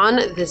up on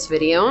this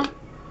video.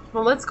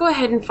 Well, let's go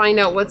ahead and find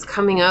out what's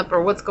coming up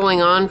or what's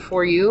going on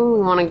for you. We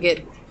want to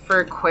get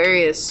for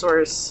Aquarius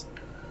source.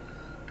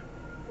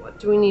 What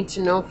do we need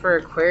to know for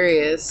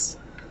Aquarius?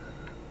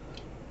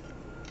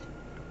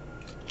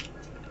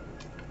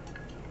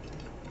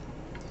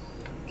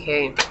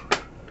 Okay.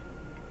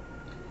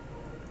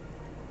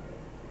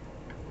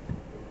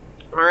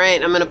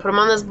 Alright, I'm going to put them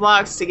on this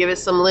blocks to give it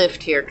some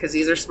lift here, because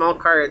these are small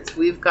cards.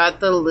 We've got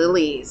the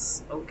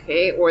lilies,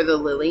 okay, or the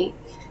lily.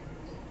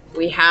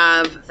 We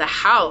have the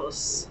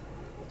house.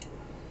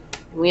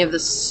 We have the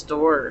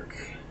stork.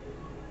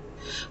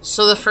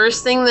 So the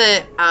first thing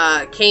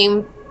that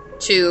came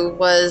to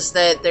was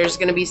that there's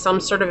going to be some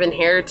sort of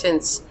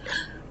inheritance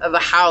of a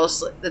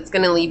house that's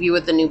going to leave you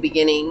with a new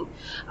beginning.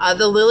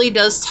 The lily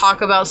does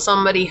talk about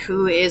somebody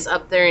who is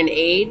up there in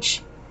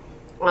age.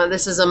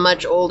 This is a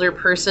much older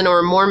person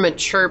or a more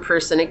mature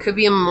person. It could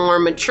be a more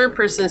mature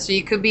person, so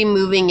you could be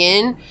moving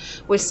in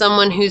with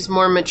someone who's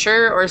more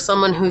mature or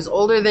someone who's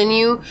older than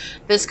you.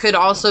 This could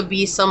also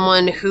be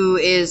someone who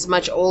is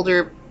much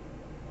older,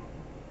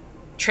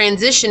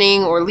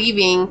 transitioning or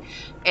leaving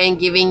and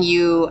giving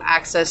you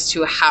access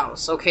to a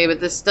house, okay? But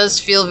this does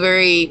feel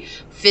very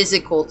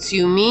physical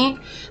to me.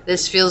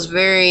 This feels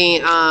very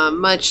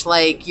much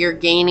like you're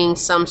gaining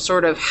some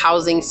sort of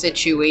housing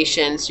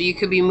situation. So you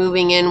could be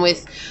moving in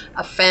with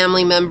a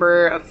family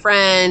member, a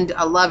friend,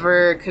 a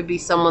lover. It could be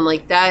someone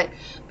like that.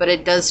 But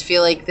it does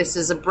feel like this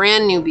is a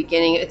brand new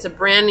beginning. It's a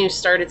brand new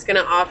start. It's going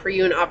to offer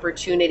you an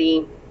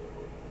opportunity.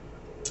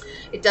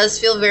 It does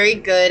feel very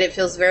good. It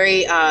feels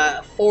very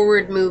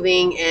forward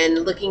moving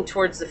and looking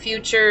towards the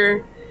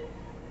future.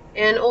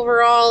 And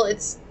overall,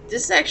 this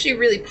is actually a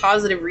really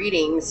positive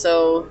reading.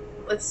 So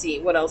let's see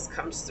what else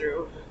comes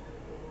through.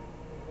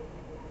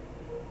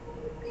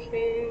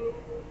 Okay.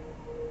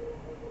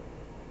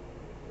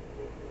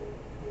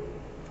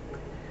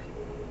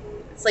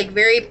 It's like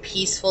very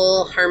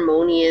peaceful,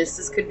 harmonious.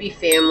 This could be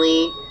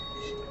family.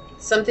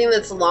 Something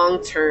that's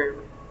long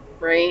term,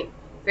 right?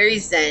 Very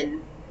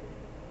zen,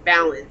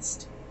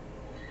 balanced.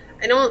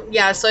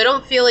 So I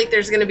don't feel like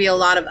there's going to be a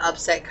lot of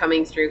upset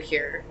coming through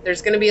here.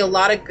 There's going to be a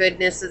lot of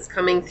goodness that's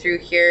coming through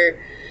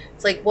here.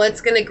 It's like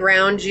what's going to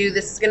ground you.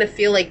 This is going to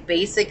feel like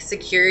basic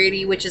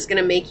security, which is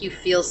going to make you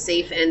feel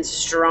safe and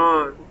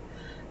strong.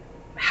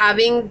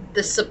 Having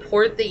the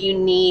support that you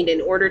need in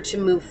order to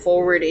move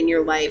forward in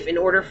your life, in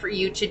order for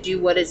you to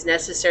do what is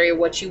necessary,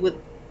 what you would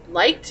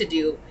like to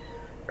do,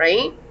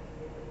 right?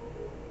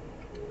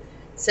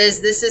 It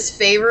says this is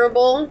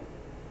favorable.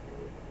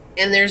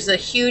 And there's a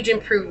huge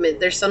improvement.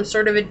 There's some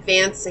sort of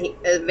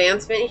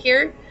advancement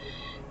here.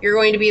 You're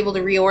going to be able to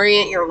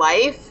reorient your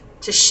life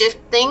to shift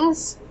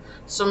things.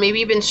 So maybe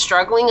you've been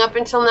struggling up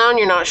until now and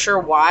you're not sure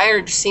why, or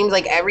it just seems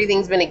like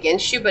everything's been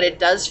against you, but it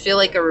does feel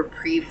like a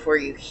reprieve for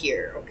you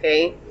here,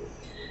 okay?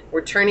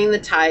 We're turning the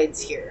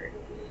tides here.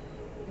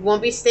 You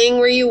won't be staying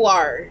where you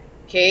are,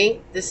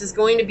 okay? This is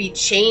going to be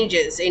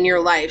changes in your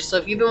life. So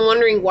if you've been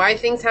wondering why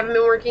things haven't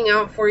been working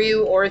out for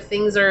you, or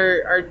things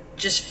are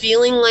just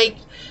feeling like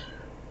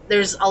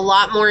there's a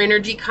lot more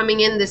energy coming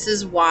in, this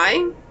is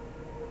why.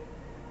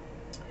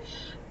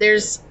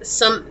 There's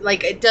some,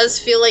 like, it does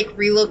feel like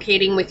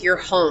relocating with your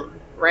home,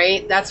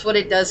 right? That's what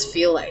it does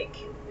feel like.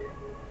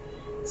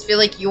 It's feel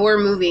like you're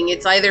moving.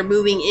 It's either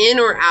moving in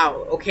or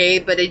out, okay?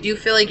 But I do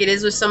feel like it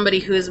is with somebody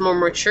who is more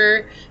mature.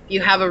 If you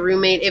have a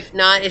roommate, if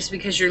not, it's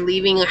because you're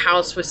leaving a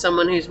house with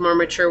someone who's more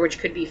mature, which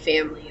could be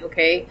family,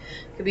 okay?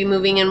 Could be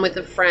moving in with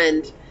a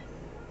friend.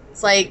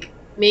 It's like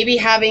maybe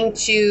having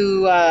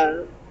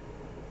to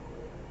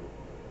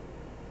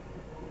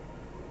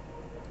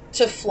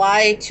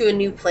fly to a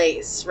new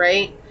place,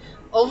 right?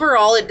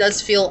 overall, it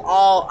does feel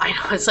all, I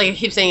know it's like I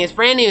keep saying it's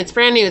brand new, it's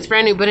brand new, it's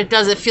brand new, but it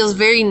does, it feels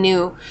very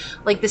new.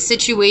 Like the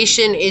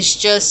situation is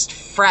just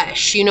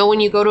fresh. You know, when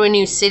you go to a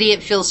new city,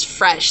 it feels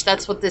fresh.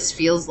 That's what this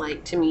feels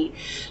like to me.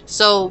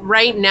 So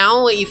right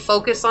now, what you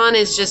focus on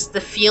is just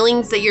the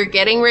feelings that you're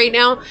getting right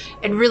now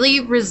and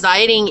really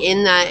residing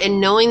in that and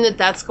knowing that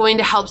that's going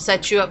to help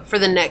set you up for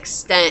the next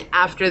stint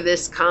after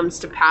this comes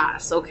to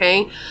pass,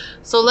 okay?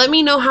 So let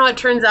me know how it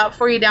turns out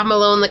for you down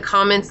below in the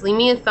comments. Leave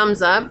me a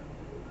thumbs up.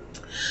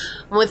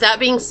 And with that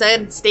being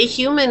said, stay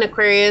human,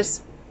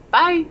 Aquarius.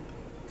 Bye.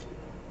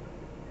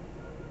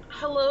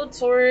 Hello,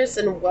 Taurus,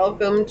 and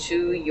welcome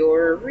to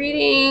your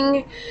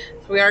reading.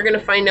 So we are going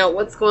to find out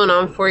what's going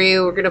on for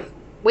you. We're going to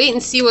wait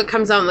and see what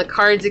comes out in the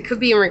cards. It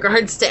could be in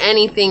regards to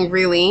anything,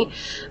 really.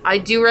 I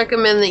do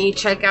recommend that you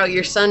check out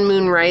your sun,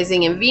 moon,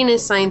 rising, and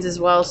Venus signs as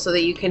well so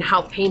that you can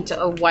help paint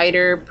a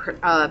wider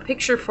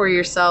picture for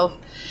yourself.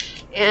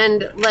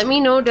 And let me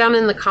know down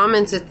in the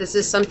comments if this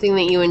is something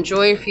that you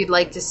enjoy, if you'd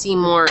like to see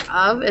more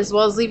of, as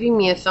well as leaving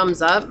me a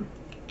thumbs up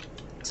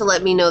to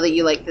let me know that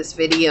you like this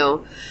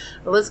video.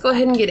 But let's go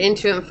ahead and get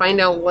into it and find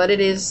out what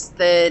it is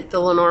that the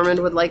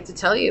Lenormand would like to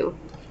tell you.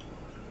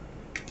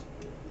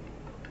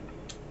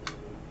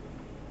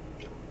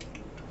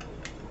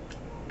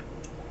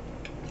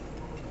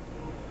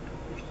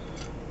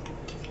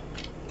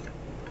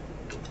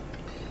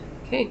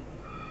 Okay.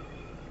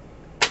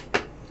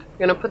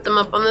 I'm going to put them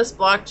up on this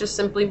block just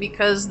simply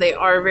because they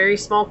are very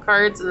small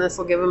cards and this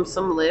will give them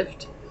some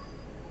lift.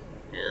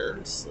 And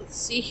let's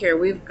see here.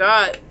 We've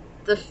got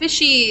the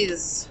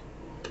fishies.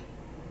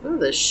 Ooh,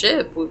 the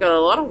ship. We've got a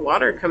lot of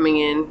water coming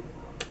in.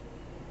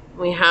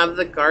 We have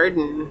the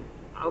garden.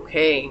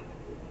 Okay.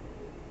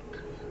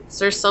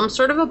 So there's some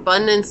sort of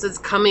abundance that's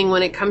coming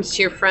when it comes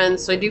to your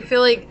friends. So I do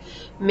feel like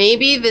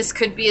maybe this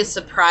could be a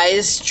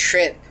surprise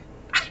trip.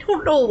 I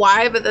don't know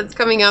why, but that's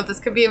coming out.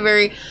 This could be a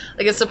very,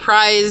 like a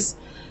surprise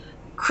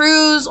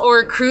cruise or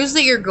a cruise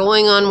that you're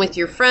going on with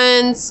your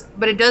friends.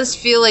 But it does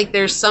feel like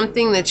there's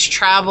something that's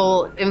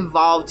travel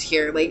involved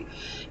here. Like,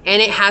 and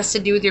it has to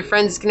do with your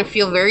friends. It's going to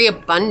feel very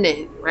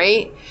abundant,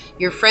 right?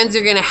 Your friends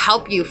are going to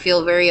help you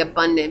feel very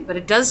abundant. But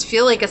it does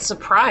feel like a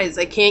surprise.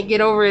 I can't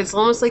get over it. It's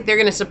almost like they're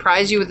going to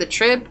surprise you with a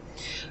trip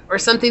or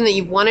something that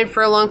you've wanted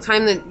for a long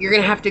time that you're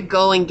going to have to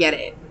go and get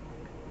it.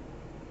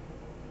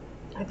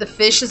 The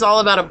fish is all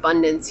about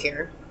abundance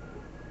here.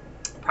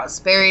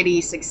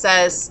 Prosperity,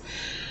 success.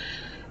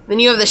 Then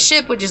you have the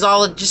ship, which is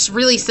all just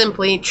really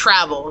simply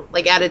travel,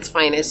 like at its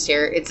finest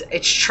here. It's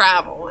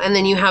travel. And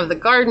then you have the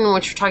garden,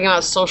 which we're talking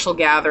about social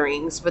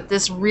gatherings. But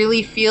this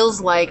really feels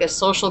like a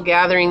social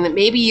gathering that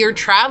maybe you're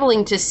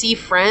traveling to see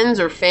friends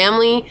or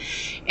family,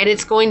 and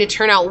it's going to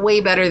turn out way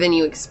better than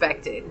you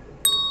expected.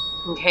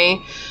 Okay?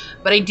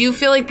 But I do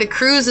feel like the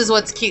cruise is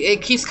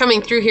it keeps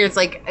coming through here. It's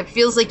like, it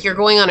feels like you're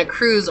going on a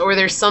cruise or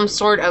there's some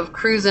sort of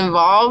cruise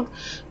involved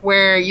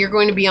where you're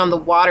going to be on the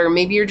water.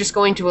 Maybe you're just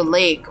going to a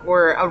lake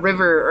or a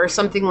river or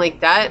something like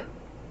that.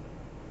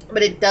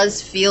 But it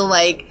does feel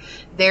like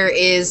there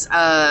is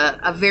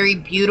a very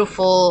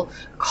beautiful,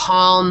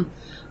 calm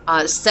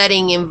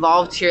setting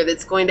involved here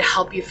that's going to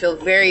help you feel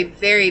very,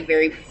 very,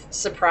 very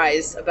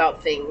surprised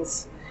about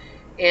things.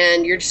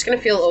 And you're just going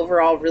to feel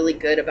overall really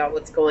good about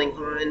what's going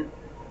on.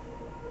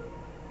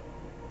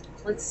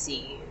 Let's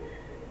see.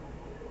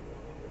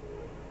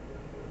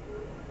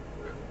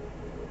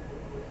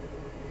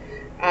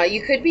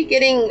 You could be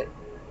getting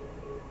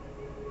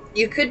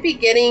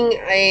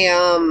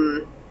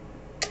a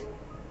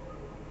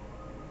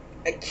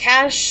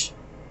cash,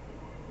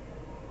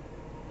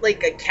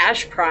 like a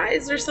cash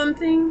prize or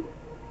something.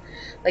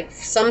 Like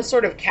some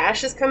sort of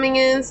cash is coming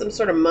in, some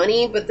sort of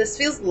money, but this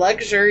feels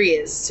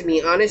luxurious to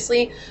me,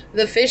 honestly.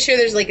 The fish here,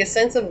 there's like a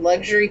sense of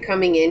luxury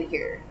coming in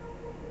here.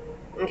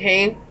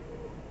 Okay?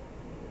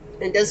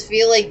 It does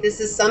feel like this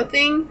is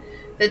something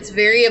that's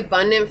very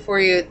abundant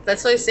for you.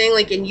 That's what I was saying,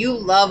 like, and you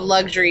love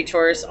luxury,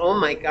 Taurus. Oh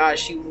my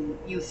gosh,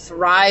 you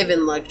thrive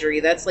in luxury.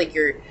 That's like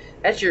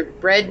that's your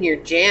bread and your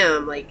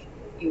jam. Like,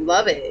 you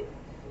love it.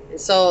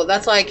 And so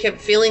that's why I kept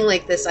feeling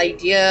like this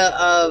idea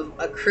of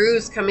a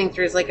cruise coming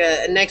through is like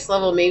a next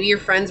level. Maybe your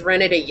friends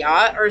rented a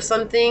yacht or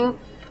something,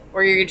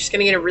 or you're just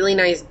gonna get a really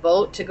nice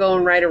boat to go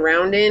and ride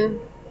around in.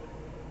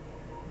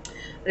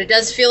 But it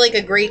does feel like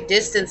a great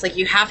distance, like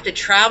you have to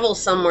travel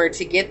somewhere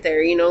to get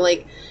there, you know,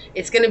 like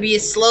it's going to be a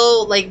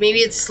slow, like maybe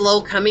it's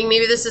slow coming.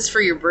 Maybe this is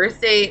for your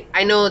birthday.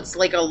 I know it's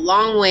like a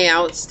long way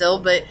out still,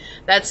 but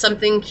that's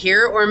something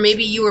here. Or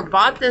maybe you were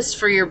bought this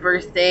for your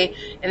birthday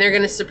and they're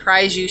going to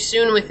surprise you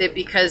soon with it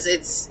because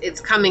it's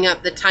coming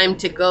up. The time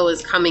to go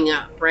is coming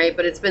up, right?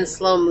 But it's been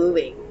slow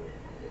moving,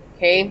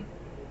 okay?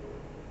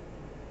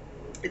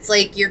 It's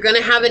like you're going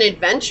to have an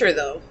adventure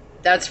though.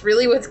 That's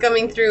really what's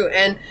coming through.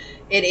 And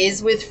it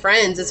is with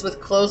friends. It's with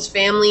close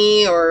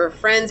family or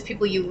friends,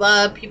 people you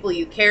love, people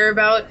you care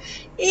about.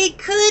 It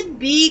could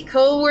be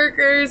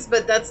co-workers,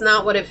 but that's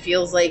not what it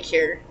feels like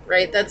here,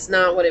 right? That's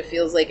not what it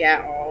feels like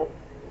at all.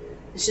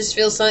 It just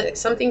feels like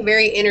something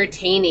very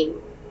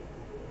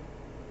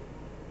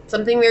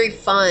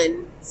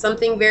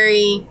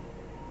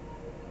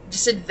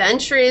just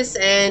adventurous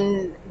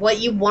and what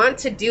you want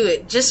to do.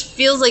 It just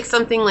feels like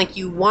something like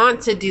you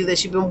want to do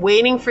this. You've been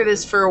waiting for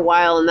this for a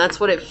while, and that's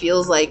what it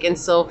feels like. And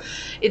so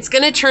it's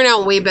going to turn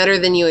out way better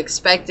than you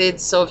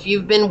expected. So if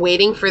you've been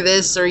waiting for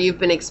this or you've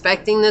been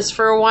expecting this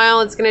for a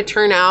while, it's going to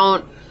turn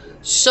out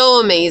so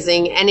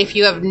amazing. And if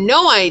you have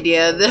no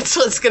idea, that's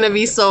what's going to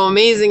be so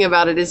amazing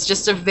about it. It's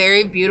just a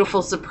very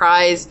beautiful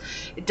surprise.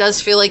 It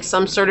does feel like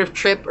some sort of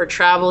trip or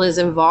travel is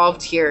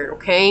involved here,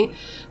 okay?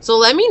 So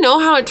let me know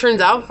how it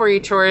turns out for you,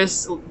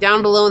 Taurus,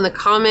 down below in the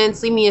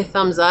comments. Leave me a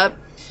thumbs up.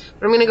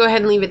 But I'm going to go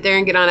ahead and leave it there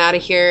and get on out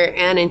of here.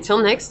 And until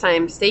next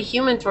time, stay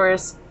human,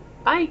 Taurus.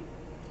 Bye.